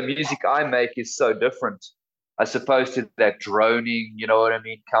even though the music I make is so different, I suppose, to that droning, you know what I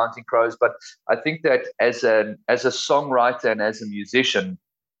mean, Counting Crows. But I think that as a songwriter and as a musician,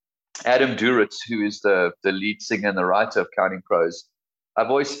 Adam Duritz, who is the lead singer and the writer of Counting Crows, I've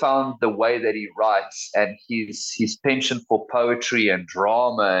always found the way that he writes and his penchant for poetry and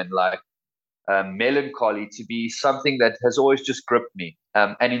drama and like melancholy to be something that has always just gripped me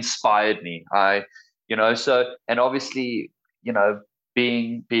and inspired me. And obviously,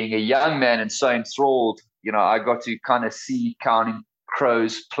 being a young man and so enthralled, I got to kind of see Counting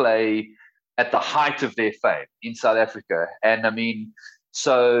Crows play at the height of their fame in South Africa. And I mean,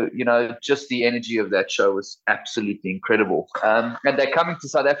 so, just the energy of that show was absolutely incredible. And they're coming to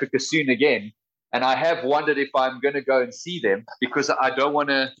South Africa soon again. And I have wondered if I'm going to go and see them because I don't want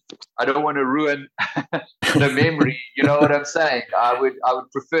to ruin the memory. You know what I'm saying? I would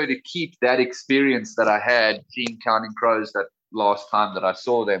prefer to keep that experience that I had seeing Counting Crows that last time that I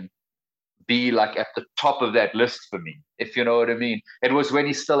saw them be like at the top of that list for me, if you know what I mean. It was when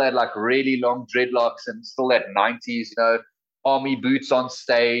he still had like really long dreadlocks and still had 90s, army boots on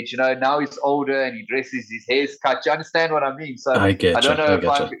stage. Now he's older and he dresses, his hair's cut. You understand what I mean? So I don't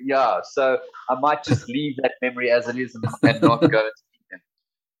know so I might just leave that memory as it is and not go and see him.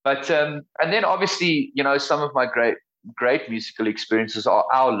 But and then obviously, some of my great musical experiences are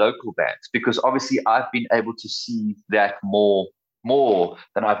our local bands, because obviously I've been able to see that more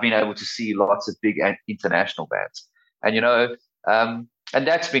than I've been able to see lots of big international bands. And and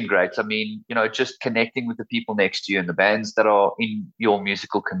that's been great. I mean, just connecting with the people next to you and the bands that are in your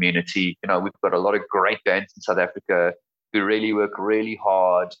musical community. We've got a lot of great bands in South Africa who really work really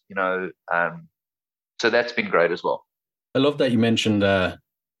hard, so that's been great as well. I love that you mentioned the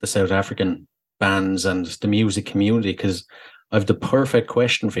South African bands and the music community, because I've the perfect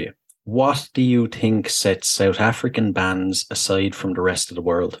question for you. What do you think sets South African bands aside from the rest of the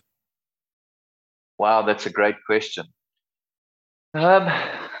world? Wow, that's a great question. Um,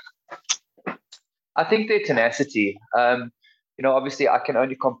 I think their tenacity. Obviously, I can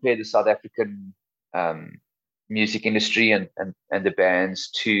only compare the South African um, music industry and the bands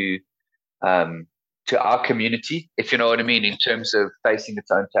um, to our community, if you know what I mean, in terms of facing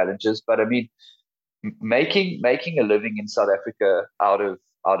its own challenges. But I mean, making a living in South Africa out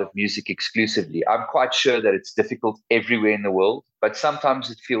of music exclusively, I'm quite sure that it's difficult everywhere in the world, but sometimes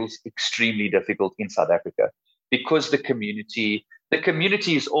it feels extremely difficult in South Africa because the community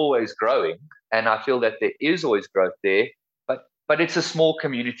is always growing, and I feel that there is always growth there, but it's a small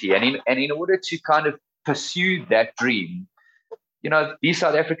community, and in order to kind of pursue that dream, these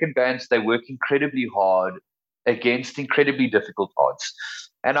South African bands, they work incredibly hard against incredibly difficult odds.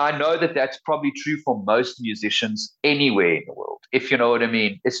 And I know that that's probably true for most musicians anywhere in the world, if you know what I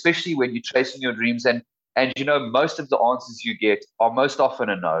mean, especially when you're chasing your dreams. And most of the answers you get are most often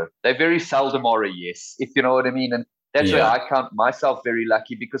a no. They very seldom are a yes, if you know what I mean. And that's where Yeah. I count myself very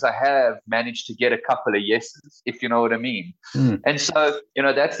lucky, because I have managed to get a couple of yeses, if you know what I mean. Mm. And so,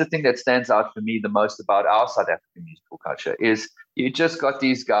 that's the thing that stands out for me the most about our South African musical culture is you just got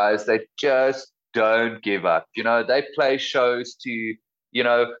these guys that just don't give up. They play shows to,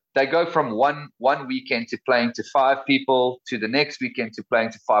 they go from one weekend to playing to 5 people to the next weekend to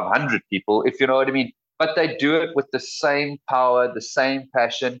playing to 500 people, if you know what I mean. But they do it with the same power, the same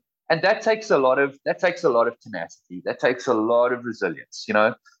passion, and that takes a lot of tenacity. That takes a lot of resilience.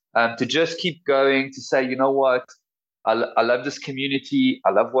 To just keep going. To say, you know what, I love this community.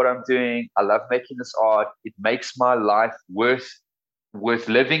 I love what I'm doing. I love making this art. It makes my life worth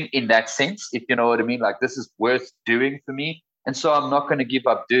living in that sense, if you know what I mean. Like, this is worth doing for me. And so I'm not going to give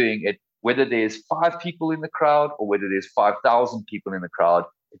up doing it, whether there's 5 people in the crowd or whether there's 5,000 people in the crowd.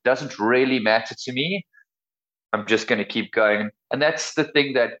 It doesn't really matter to me. I'm just going to keep going. And that's the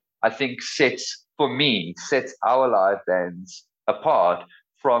thing that I think sets our live bands apart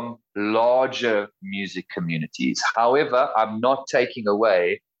from larger music communities. However, I'm not taking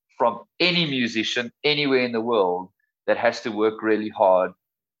away from any musician anywhere in the world that has to work really hard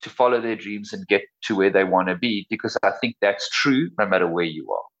to follow their dreams and get to where they want to be, because I think that's true no matter where you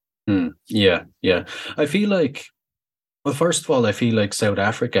are. Yeah, yeah. I feel like, well, first of all, I feel like South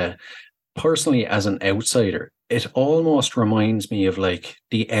Africa, personally, as an outsider, it almost reminds me of like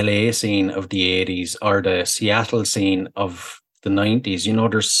the LA scene of the 80s or the Seattle scene of the 90s.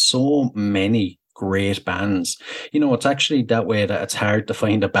 There's so many great bands. It's actually that way that it's hard to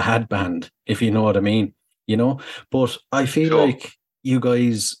find a bad band, if you know what I mean. But I feel Sure. like you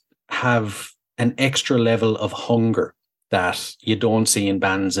guys have an extra level of hunger that you don't see in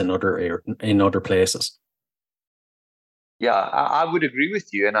bands in other places. Yeah, I would agree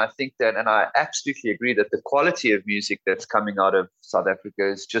with you. And I think that, and I absolutely agree that the quality of music that's coming out of South Africa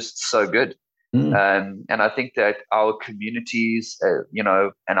is just so good. And I think that our communities,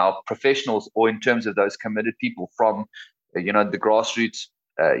 and our professionals, or in terms of those committed people from, the grassroots,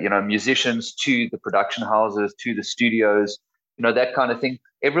 musicians to the production houses, to the studios, that kind of thing.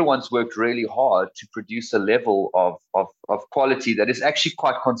 Everyone's worked really hard to produce a level of quality that is actually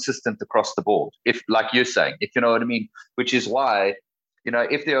quite consistent across the board. If, like you're saying, if you know what I mean, which is why,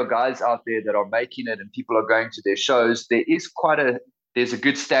 if there are guys out there that are making it and people are going to their shows, there's a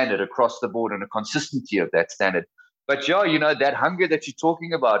good standard across the board and a consistency of that standard. But yeah, that hunger that you're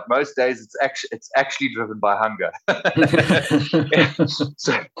talking about, most days it's actually driven by hunger.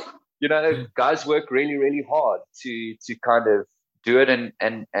 So, guys work really, really hard to kind of do it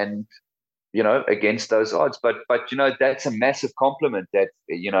and against those odds. But that's a massive compliment that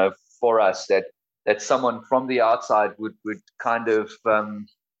for us that someone from the outside would kind of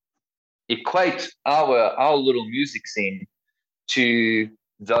equate our little music scene to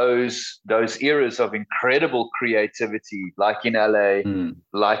those eras of incredible creativity, like in LA,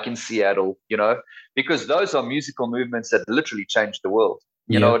 like in Seattle, because those are musical movements that literally changed the world.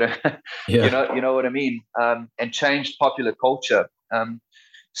 You know what I mean? And changed popular culture.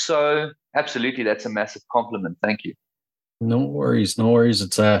 So absolutely, that's a massive compliment. Thank you. No worries.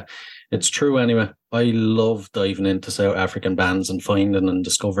 It's true anyway. I love diving into South African bands and finding and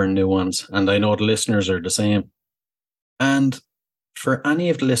discovering new ones. And I know the listeners are the same. And for any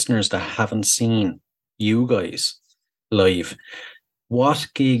of the listeners that haven't seen you guys live, what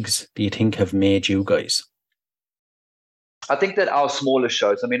gigs do you think have made you guys? I think that our smaller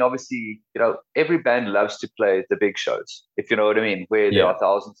shows, I mean, obviously, every band loves to play the big shows, if you know what I mean, where there are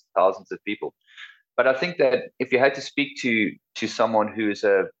thousands and thousands of people. But I think that if you had to speak to someone who is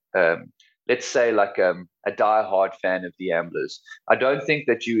let's let's say like a die-hard fan of the Amblers, I don't think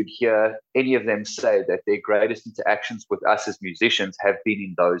that you would hear any of them say that their greatest interactions with us as musicians have been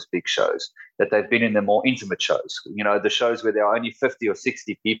in those big shows, that they've been in the more intimate shows, the shows where there are only 50 or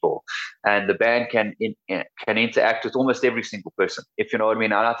 60 people and the band can interact with almost every single person, if you know what I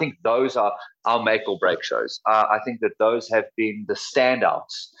mean. And I think those are our make or break shows. I think that those have been the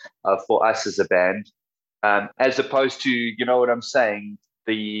standouts for us as a band, as opposed to, you know what I'm saying,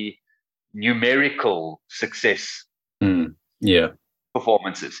 the numerical success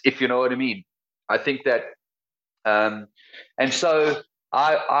performances, if you know what I mean. I think that and so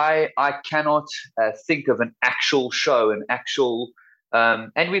I cannot think of an actual show,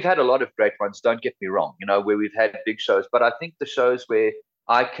 and we've had a lot of great ones, don't get me wrong, where we've had big shows, but I think the shows where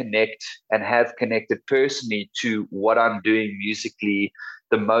I connect and have connected personally to what I'm doing musically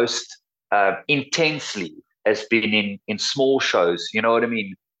the most intensely has been in small shows, you know what I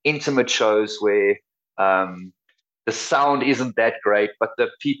mean, intimate shows where the sound isn't that great, but the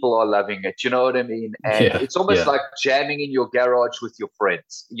people are loving it, you know what I mean? And it's almost like jamming in your garage with your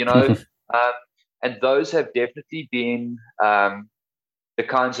friends, and those have definitely been the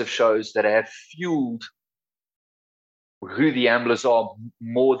kinds of shows that have fueled who the Amblers are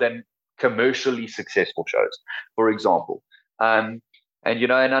more than commercially successful shows, for example.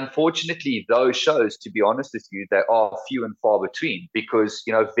 And unfortunately, those shows, to be honest with you, they are few and far between, because,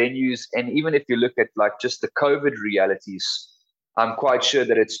 venues, and even if you look at like just the COVID realities, I'm quite sure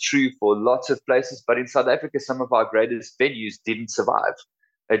that it's true for lots of places. But in South Africa, some of our greatest venues didn't survive.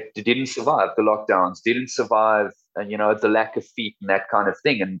 It didn't survive the lockdowns, didn't survive, the lack of feet and that kind of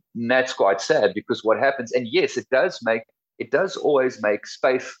thing. And that's quite sad, because what happens, and yes, it does always make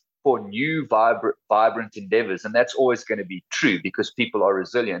space for new vibrant endeavors, and that's always going to be true because people are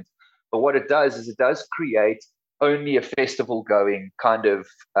resilient. But what it does is it does create only a festival going kind of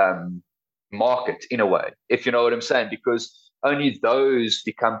market, in a way, if you know what I'm saying, because only those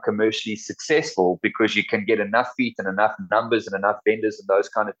become commercially successful because you can get enough feet and enough numbers and enough vendors and those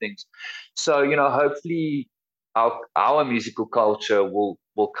kind of things. So hopefully our musical culture will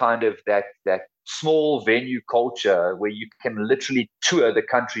kind of that small venue culture where you can literally tour the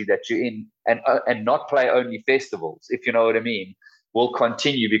country that you're in and not play only festivals, if you know what I mean, will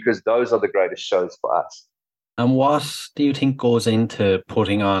continue, because those are the greatest shows for us. And what do you think goes into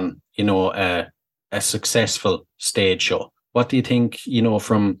putting on, a successful stage show? What do you think,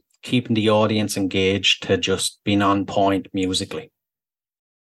 from keeping the audience engaged to just being on point musically?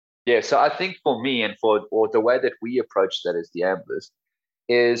 Yeah, so I think for me and for the way that we approach that as the Amblers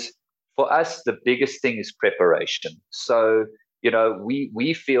is, for us, the biggest thing is preparation. So,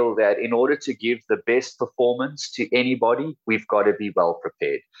 we feel that in order to give the best performance to anybody, we've got to be well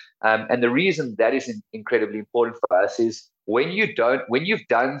prepared. And the reason that is incredibly important for us is when you've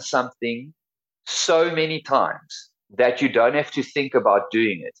done something so many times that you don't have to think about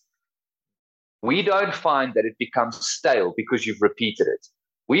doing it, we don't find that it becomes stale because you've repeated it.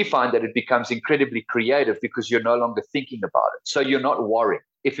 We find that it becomes incredibly creative because you're no longer thinking about it. So you're not worrying,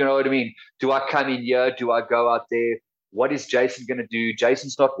 if you know what I mean. Do I come in here? Do I go out there? What is Jason going to do?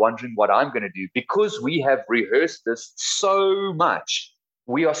 Jason's not wondering what I'm going to do, because we have rehearsed this so much.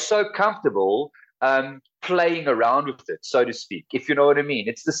 We are so comfortable playing around with it, so to speak, if you know what I mean.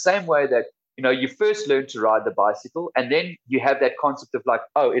 It's the same way that, you first learn to ride the bicycle, and then you have that concept of like,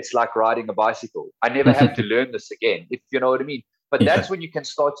 oh, it's like riding a bicycle. I never have to learn this again, if you know what I mean. But that's when you can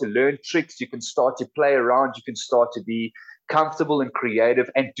start to learn tricks. You can start to play around. You can start to be comfortable and creative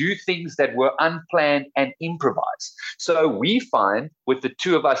and do things that were unplanned and improvised. So we find with the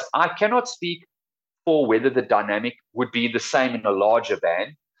two of us, I cannot speak for whether the dynamic would be the same in a larger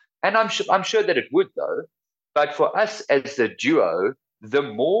band. And I'm sure that it would, though. But for us as a duo, the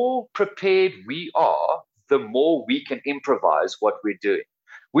more prepared we are, the more we can improvise what we're doing.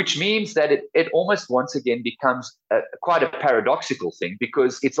 Which means that it almost once again becomes quite a paradoxical thing,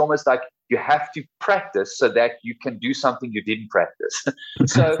 because it's almost like you have to practice so that you can do something you didn't practice.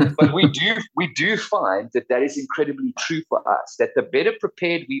 But we do find that is incredibly true for us, that the better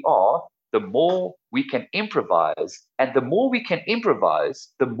prepared we are, the more we can improvise. And the more we can improvise,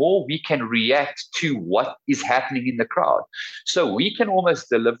 the more we can react to what is happening in the crowd. So we can almost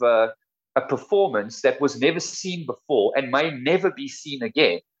deliver a performance that was never seen before and may never be seen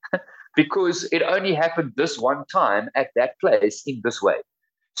again because it only happened this one time at that place in this way.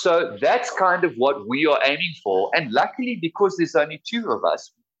 So that's kind of what we are aiming for. And luckily, because there's only two of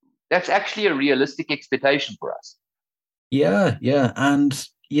us, that's actually a realistic expectation for us. Yeah. And,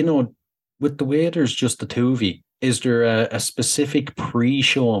 with the way there's just the two of you, is there a specific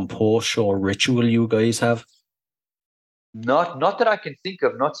pre-show and post-show ritual you guys have? Not that I can think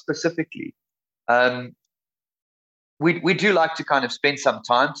of, not specifically. Um, we do like to kind of spend some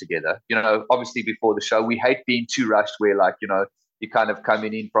time together. Obviously before the show, we hate being too rushed where you're kind of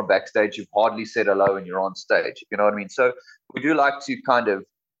coming in from backstage, you've hardly said hello and you're on stage. You know what I mean? So we do like to kind of,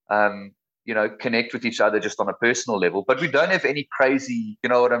 connect with each other just on a personal level, but we don't have any crazy, you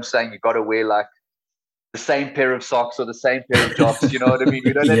know what I'm saying? You got to wear like the same pair of socks or the same pair of jocks. You know what I mean?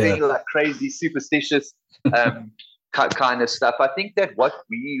 We don't have any like crazy superstitious kind of stuff. I think that what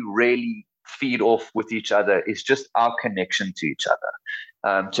we really feed off with each other is just our connection to each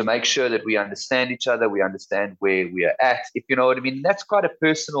other, to make sure that we understand each other, we understand where we are at, if you know what I mean. That's quite a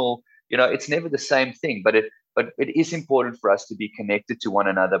personal, it's never the same thing, but it is important for us to be connected to one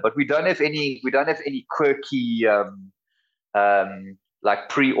another. But we don't have any quirky like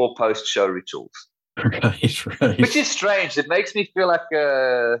pre or post show rituals. Right. Which is strange. It makes me feel like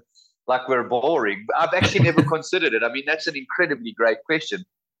we're boring. I've actually never considered it. I mean, that's an incredibly great question.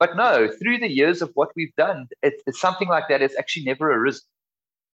 But no, through the years of what we've done, it's something like that has actually never arisen.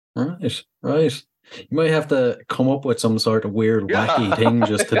 Right. You might have to come up with some sort of weird, wacky thing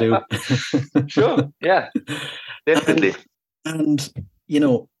just to do. Sure. Yeah, definitely. And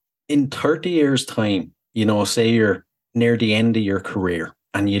in 30 years' time, say you're near the end of your career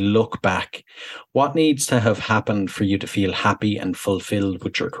and you look back, what needs to have happened for you to feel happy and fulfilled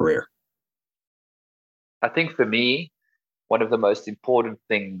with your career? I think for me, one of the most important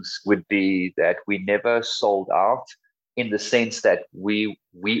things would be that we never sold out, in the sense that we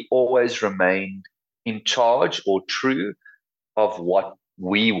always remained in charge or true of what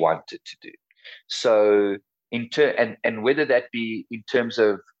we wanted to do. So and whether that be in terms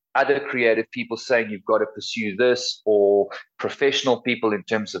of other creative people saying you've got to pursue this, or professional people in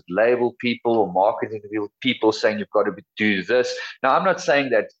terms of label people or marketing people saying you've got to do this. Now, I'm not saying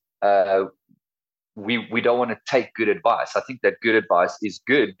that we don't want to take good advice. I think that good advice is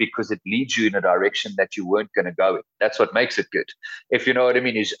good because it leads you in a direction that you weren't going to go in. That's what makes it good. If you know what I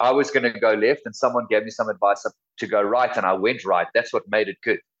mean, is I was going to go left and someone gave me some advice to go right and I went right. That's what made it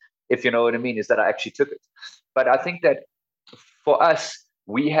good. If you know what I mean, is that I actually took it. But I think that for us,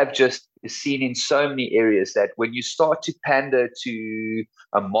 we have just seen in so many areas that when you start to pander to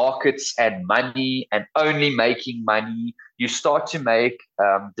markets and money and only making money, you start to make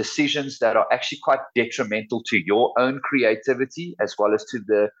decisions that are actually quite detrimental to your own creativity as well as to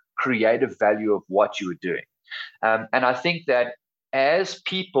the creative value of what you are doing. And I think that as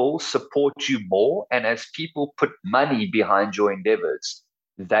people support you more and as people put money behind your endeavors,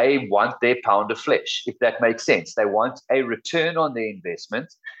 they want their pound of flesh, if that makes sense. They want a return on their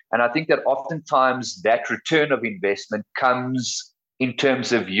investment. And I think that oftentimes that return of investment comes in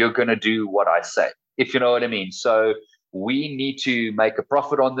terms of you're going to do what I say, if you know what I mean. So we need to make a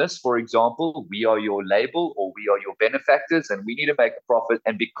profit on this. For example, we are your label or we are your benefactors and we need to make a profit.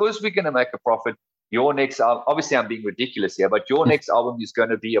 And because we're going to make a profit, your next album, obviously I'm being ridiculous here, but your next album is going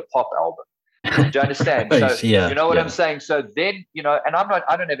to be a pop album. Do you understand? So you know what I'm saying? So then, and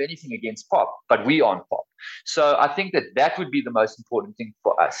I don't have anything against pop, but we aren't pop. So I think that would be the most important thing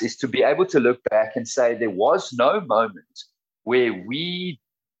for us, is to be able to look back and say there was no moment where we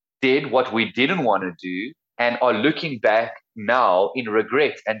did what we didn't want to do and are looking back now in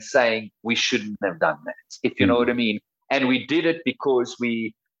regret and saying we shouldn't have done that, if you know what I mean. And we did it because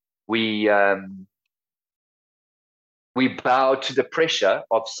we bowed to the pressure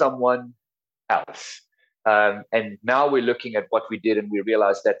of someone else. And now we're looking at what we did and we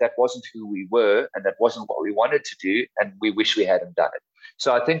realized that wasn't who we were and that wasn't what we wanted to do, and we wish we hadn't done it.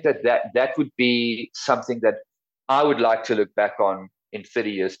 So I think that would be something that I would like to look back on in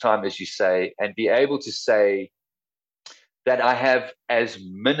 30 years' time, as you say, and be able to say that I have as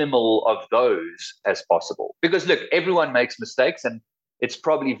minimal of those as possible. Because look, everyone makes mistakes, and it's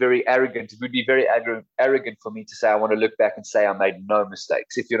probably very arrogant. It would be very arrogant for me to say I want to look back and say I made no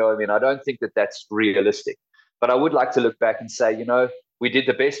mistakes, if you know what I mean. I don't think that that's realistic. But I would like to look back and say, we did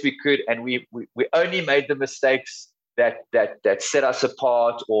the best we could, and we only made the mistakes that set us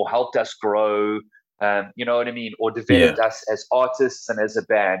apart or helped us grow, you know what I mean, or developed us as artists and as a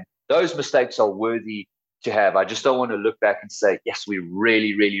band. Those mistakes are worthy to have. I just don't want to look back and say, yes, we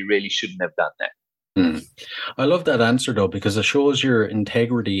really, really, really shouldn't have done that. I love that answer though, because it shows your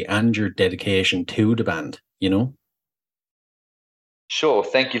integrity and your dedication to the band, Sure.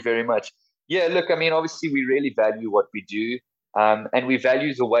 Thank you very much. Yeah, look, I mean, obviously we really value what we do, and we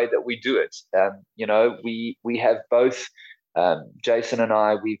value the way that we do it. We have both, Jason and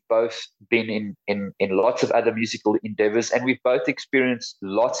I, we've both been in lots of other musical endeavors, and we've both experienced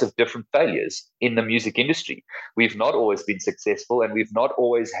lots of different failures in the music industry. We've not always been successful, and we've not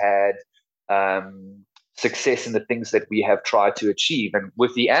always had success in the things that we have tried to achieve. And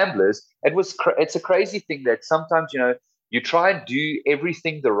with the Amblers, it's a crazy thing that sometimes, you try and do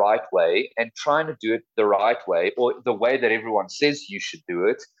everything the right way and trying to do it the right way or the way that everyone says you should do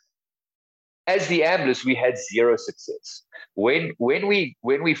it. As the Amblers, we had zero success. When we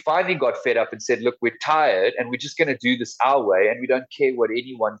finally got fed up and said, look, we're tired and we're just going to do this our way and we don't care what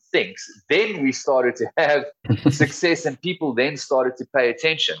anyone thinks, then we started to have success and people then started to pay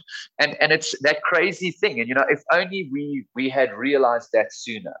attention. And it's that crazy thing. And, if only we had realized that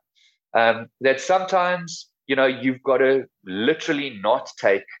sooner, that sometimes, you've got to literally not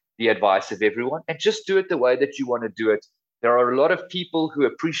take the advice of everyone and just do it the way that you want to do it. There are a lot of people who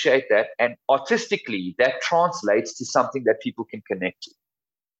appreciate that, and artistically, that translates to something that people can connect to.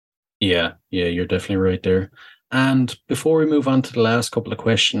 Yeah, you're definitely right there. And before we move on to the last couple of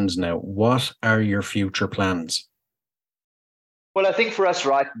questions now, what are your future plans? Well, I think for us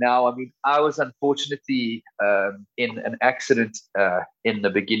right now, I was unfortunately in an accident in the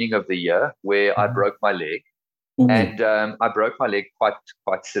beginning of the year where I broke my leg. Ooh. And I broke my leg quite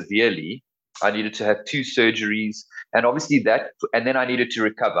severely. I needed to have 2 surgeries, and obviously and then I needed to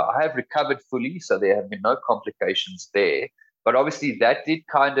recover. I have recovered fully, so there have been no complications there. But obviously that did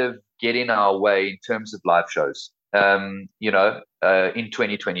kind of get in our way in terms of live shows, in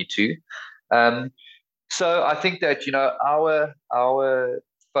 2022. So I think that, our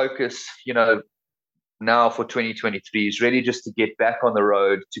focus, now for 2023 is really just to get back on the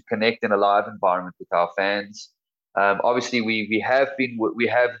road, to connect in a live environment with our fans. Obviously, we have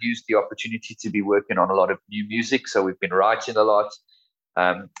used the opportunity to be working on a lot of new music. So we've been writing a lot,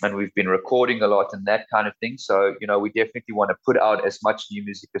 and we've been recording a lot and that kind of thing. So, we definitely want to put out as much new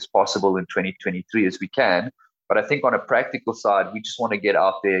music as possible in 2023 as we can. But I think on a practical side, we just want to get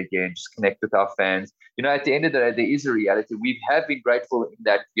out there again, just connect with our fans. At the end of the day, there is a reality. We have been grateful in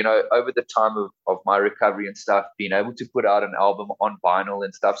that, over the time of my recovery and stuff, being able to put out an album on vinyl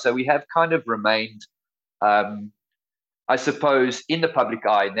and stuff. So we have kind of remained, I suppose, in the public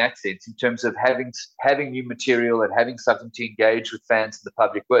eye in that sense, in terms of having new material and having something to engage with fans and the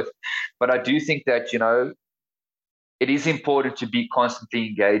public with. But I do think that, it is important to be constantly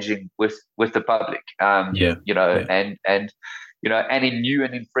engaging with the public, and in new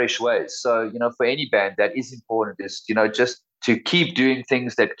and in fresh ways. So, for any band, that is important, is, just to keep doing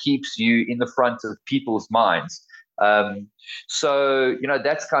things that keeps you in the front of people's minds. So,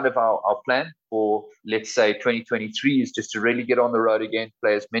 that's kind of our plan for, let's say, 2023 is just to really get on the road again,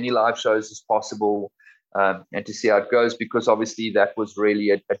 play as many live shows as possible, and to see how it goes, because obviously that was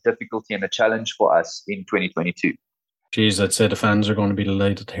really a difficulty and a challenge for us in 2022. Geez, I'd say the fans are going to be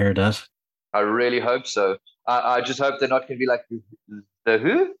delighted to hear that. I really hope so. I just hope they're not going to be like, the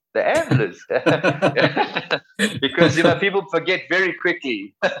who? The Amblers. Because, people forget very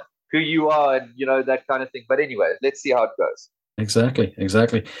quickly who you are and, that kind of thing. But anyway, let's see how it goes. Exactly.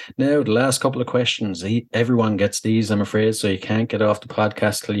 Now, the last couple of questions. Everyone gets these, I'm afraid, so you can't get off the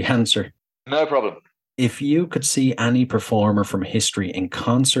podcast till you answer. No problem. If you could see any performer from history in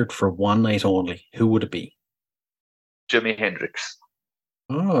concert for one night only, who would it be? Jimi Hendrix.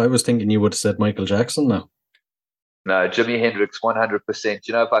 Oh, I was thinking you would have said Michael Jackson now. No, Jimi Hendrix, 100%.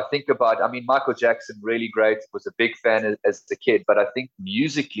 If I think about, Michael Jackson, really great, was a big fan as a kid, but I think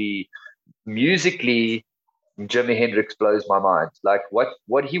musically, Jimi Hendrix blows my mind. Like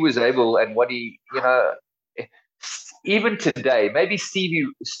what he was able, and what he, even today, maybe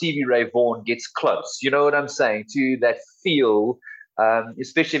Stevie Ray Vaughan gets close, you know what I'm saying, to that feel,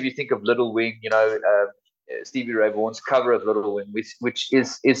 especially if you think of Little Wing, Stevie Ray Vaughan's cover of Little Wing, which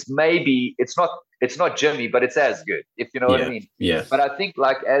is maybe it's not Jimmy, but it's as good, if you know what I mean. Yeah. But I think,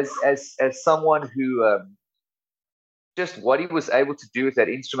 like, as someone who just what he was able to do with that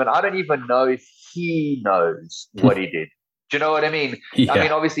instrument, I don't even know if he knows what he did. Do you know what I mean?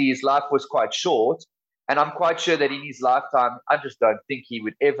 Yeah. Obviously his life was quite short, and I'm quite sure that in his lifetime, I just don't think he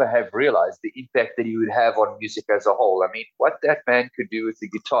would ever have realized the impact that he would have on music as a whole. What that man could do with the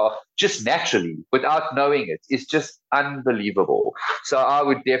guitar just naturally, without knowing it, is just unbelievable. So I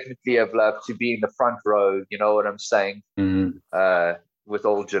would definitely have loved to be in the front row, you know what I'm saying, with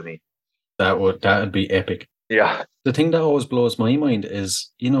old Jimmy. That would be epic. Yeah. The thing that always blows my mind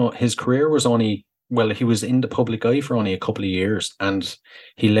is, his career was only, he was in the public eye for only a couple of years, and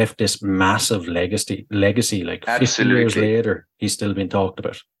he left this massive legacy. Like 50 years later, he's still being talked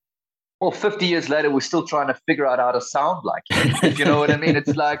about. Well, 50 years later, we're still trying to figure out how to sound like him, if you know what I mean.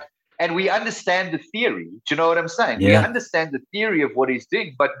 It's like, And we understand the theory. Do you know what I'm saying? We Yeah. understand the theory of what he's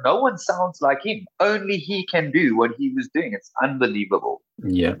doing, but no one sounds like him. Only he can do what he was doing. It's unbelievable.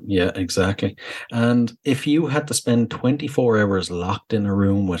 Yeah, exactly. And if you had to spend 24 hours locked in a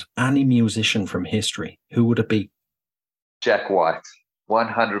room with any musician from history, who would it be? Jack White,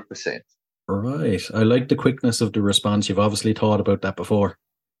 100%. Right. I like the quickness of the response. You've obviously thought about that before.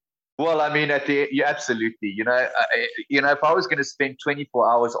 Well, I mean, absolutely. If I was going to spend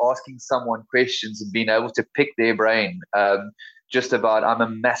 24 hours asking someone questions and being able to pick their brain, just about, I'm a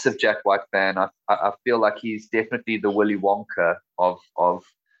massive Jack White fan. I feel like he's definitely the Willy Wonka of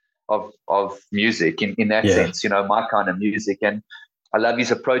music in that sense. My kind of music, and I love his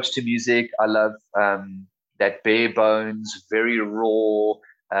approach to music. I love that bare bones, very raw.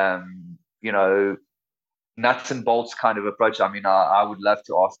 Nuts and bolts kind of approach. I mean, I would love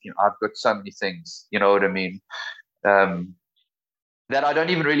to ask him. I've got so many things, you know what I mean, that I don't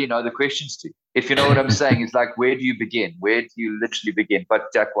even really know the questions to. If you know what I'm saying, it's like, where do you begin? Where do you literally begin?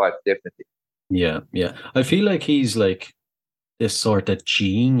 But Jack White, definitely. Yeah. I feel like he's like this sort of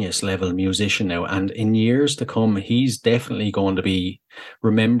genius level musician now, and in years to come, he's definitely going to be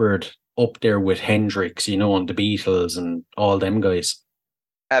remembered up there with Hendrix, and the Beatles and all them guys.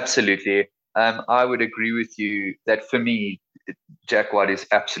 Absolutely. I would agree with you that for me, Jack White is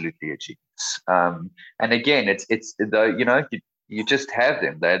absolutely a genius. And again, it's you just have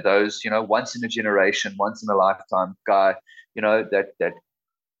them. They're those, once in a generation, once in a lifetime guy, that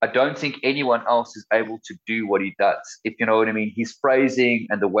I don't think anyone else is able to do what he does. If you know what I mean, his phrasing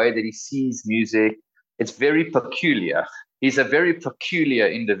and the way that he sees music, it's very peculiar. He's a very peculiar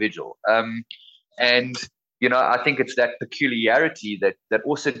individual. And I think it's that peculiarity that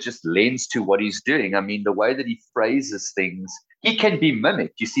also just lends to what he's doing. I mean, the way that he phrases things, he can be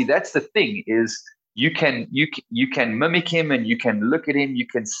mimicked. You see, that's the thing, is you can mimic him, and you can look at him, you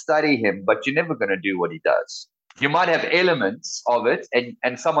can study him, but you're never going to do what he does. You might have elements of it,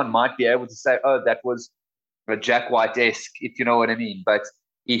 and someone might be able to say, oh, that was a Jack White-esque, if you know what I mean. But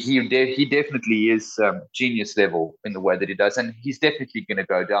he definitely is genius level in the way that he does, and he's definitely going to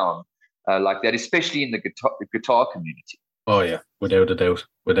go down like that, especially in the guitar community. Oh yeah, without a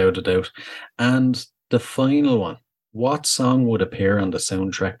doubt. And the final one, what song would appear on the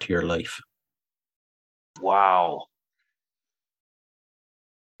soundtrack to your life? Wow,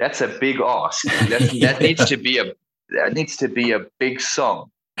 that's a big ask. That needs to be a big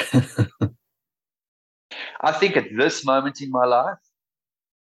song. I think at this moment in my life,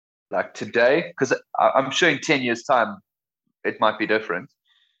 like today, because I'm sure in 10 years' time it might be different.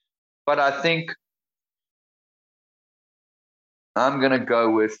 But I think I'm gonna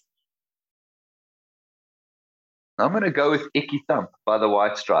go with Icky Thump by the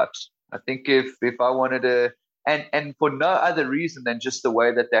White Stripes. I think if I wanted to, and for no other reason than just the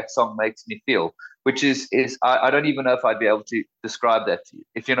way that song makes me feel, which is I don't even know if I'd be able to describe that to you,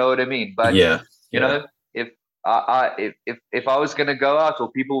 if you know what I mean. But you know, if I was going to go out,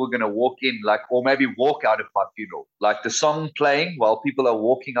 or people were going to walk in, or maybe walk out of my funeral, like the song playing while people are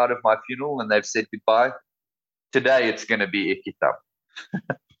walking out of my funeral and they've said goodbye, today it's going to be Icky Thump.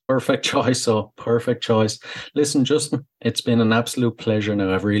 Perfect choice. Listen, Justin, it's been an absolute pleasure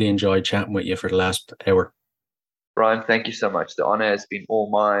now. I've really enjoyed chatting with you for the last hour. Brian, thank you so much. The honor has been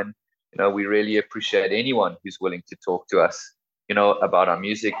all mine. We really appreciate anyone who's willing to talk to us, about our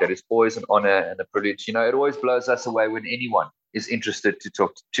music. That is always an honor and a privilege. It always blows us away when anyone is interested to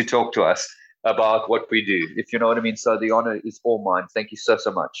talk to us about what we do, if you know what I mean. So the honor is all mine. Thank you so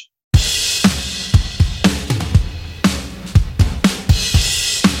much.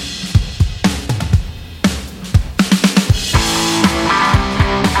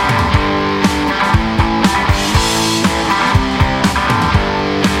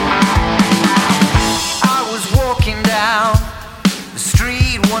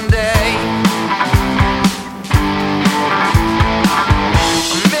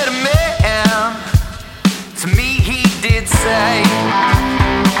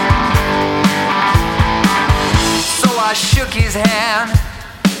 I shook his hand,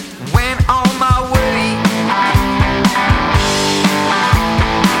 went on my way.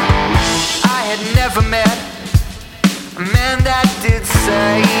 I had never met a man that did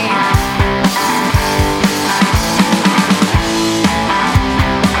say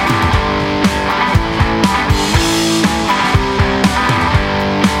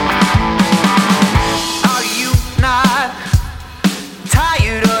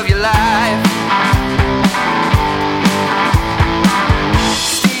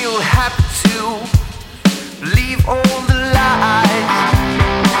all the lies.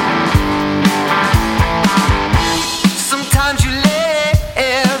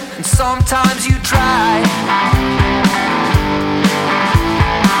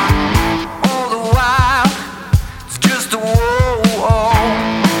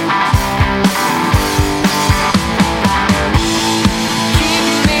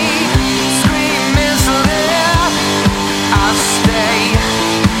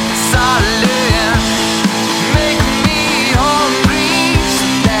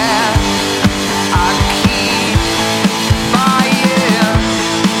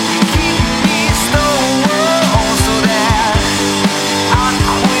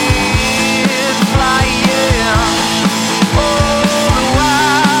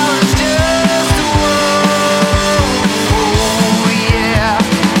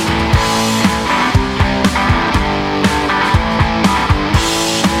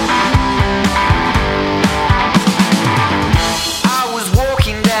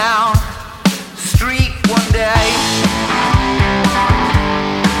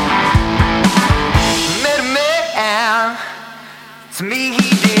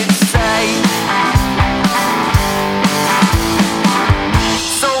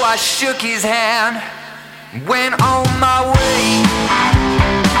 shook his hand, went on my way.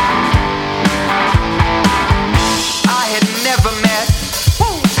 I had never met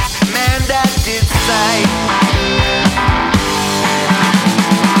a man that did say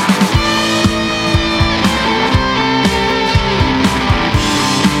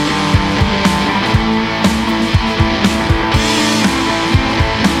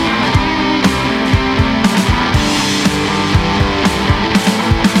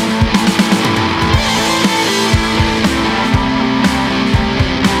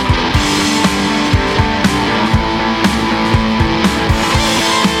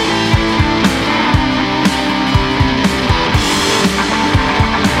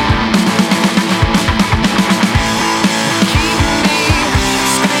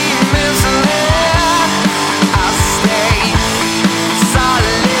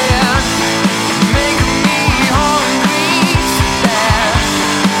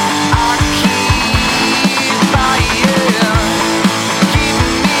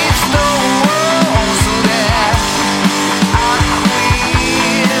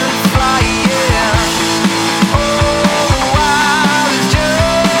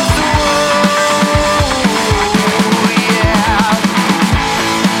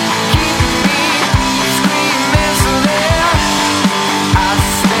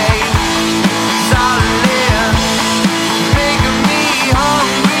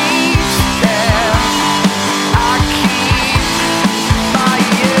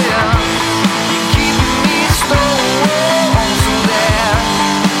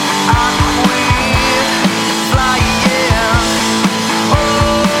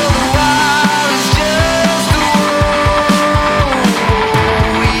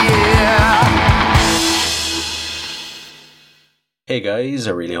Hey guys,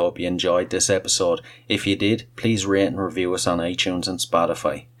 I really hope you enjoyed this episode. If you did, please rate and review us on iTunes and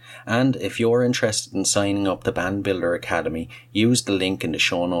Spotify. And if you're interested in signing up to Band Builder Academy, use the link in the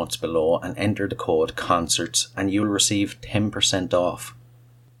show notes below and enter the code CONCERTS and you'll receive 10% off.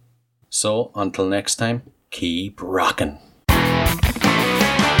 So, until next time, keep rocking.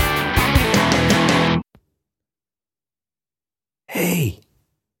 Hey,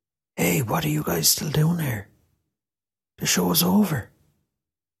 what are you guys still doing here? The show's over.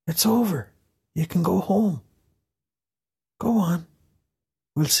 It's over. You can go home. Go on.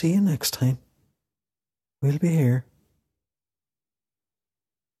 We'll see you next time. We'll be here.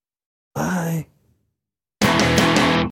 Bye.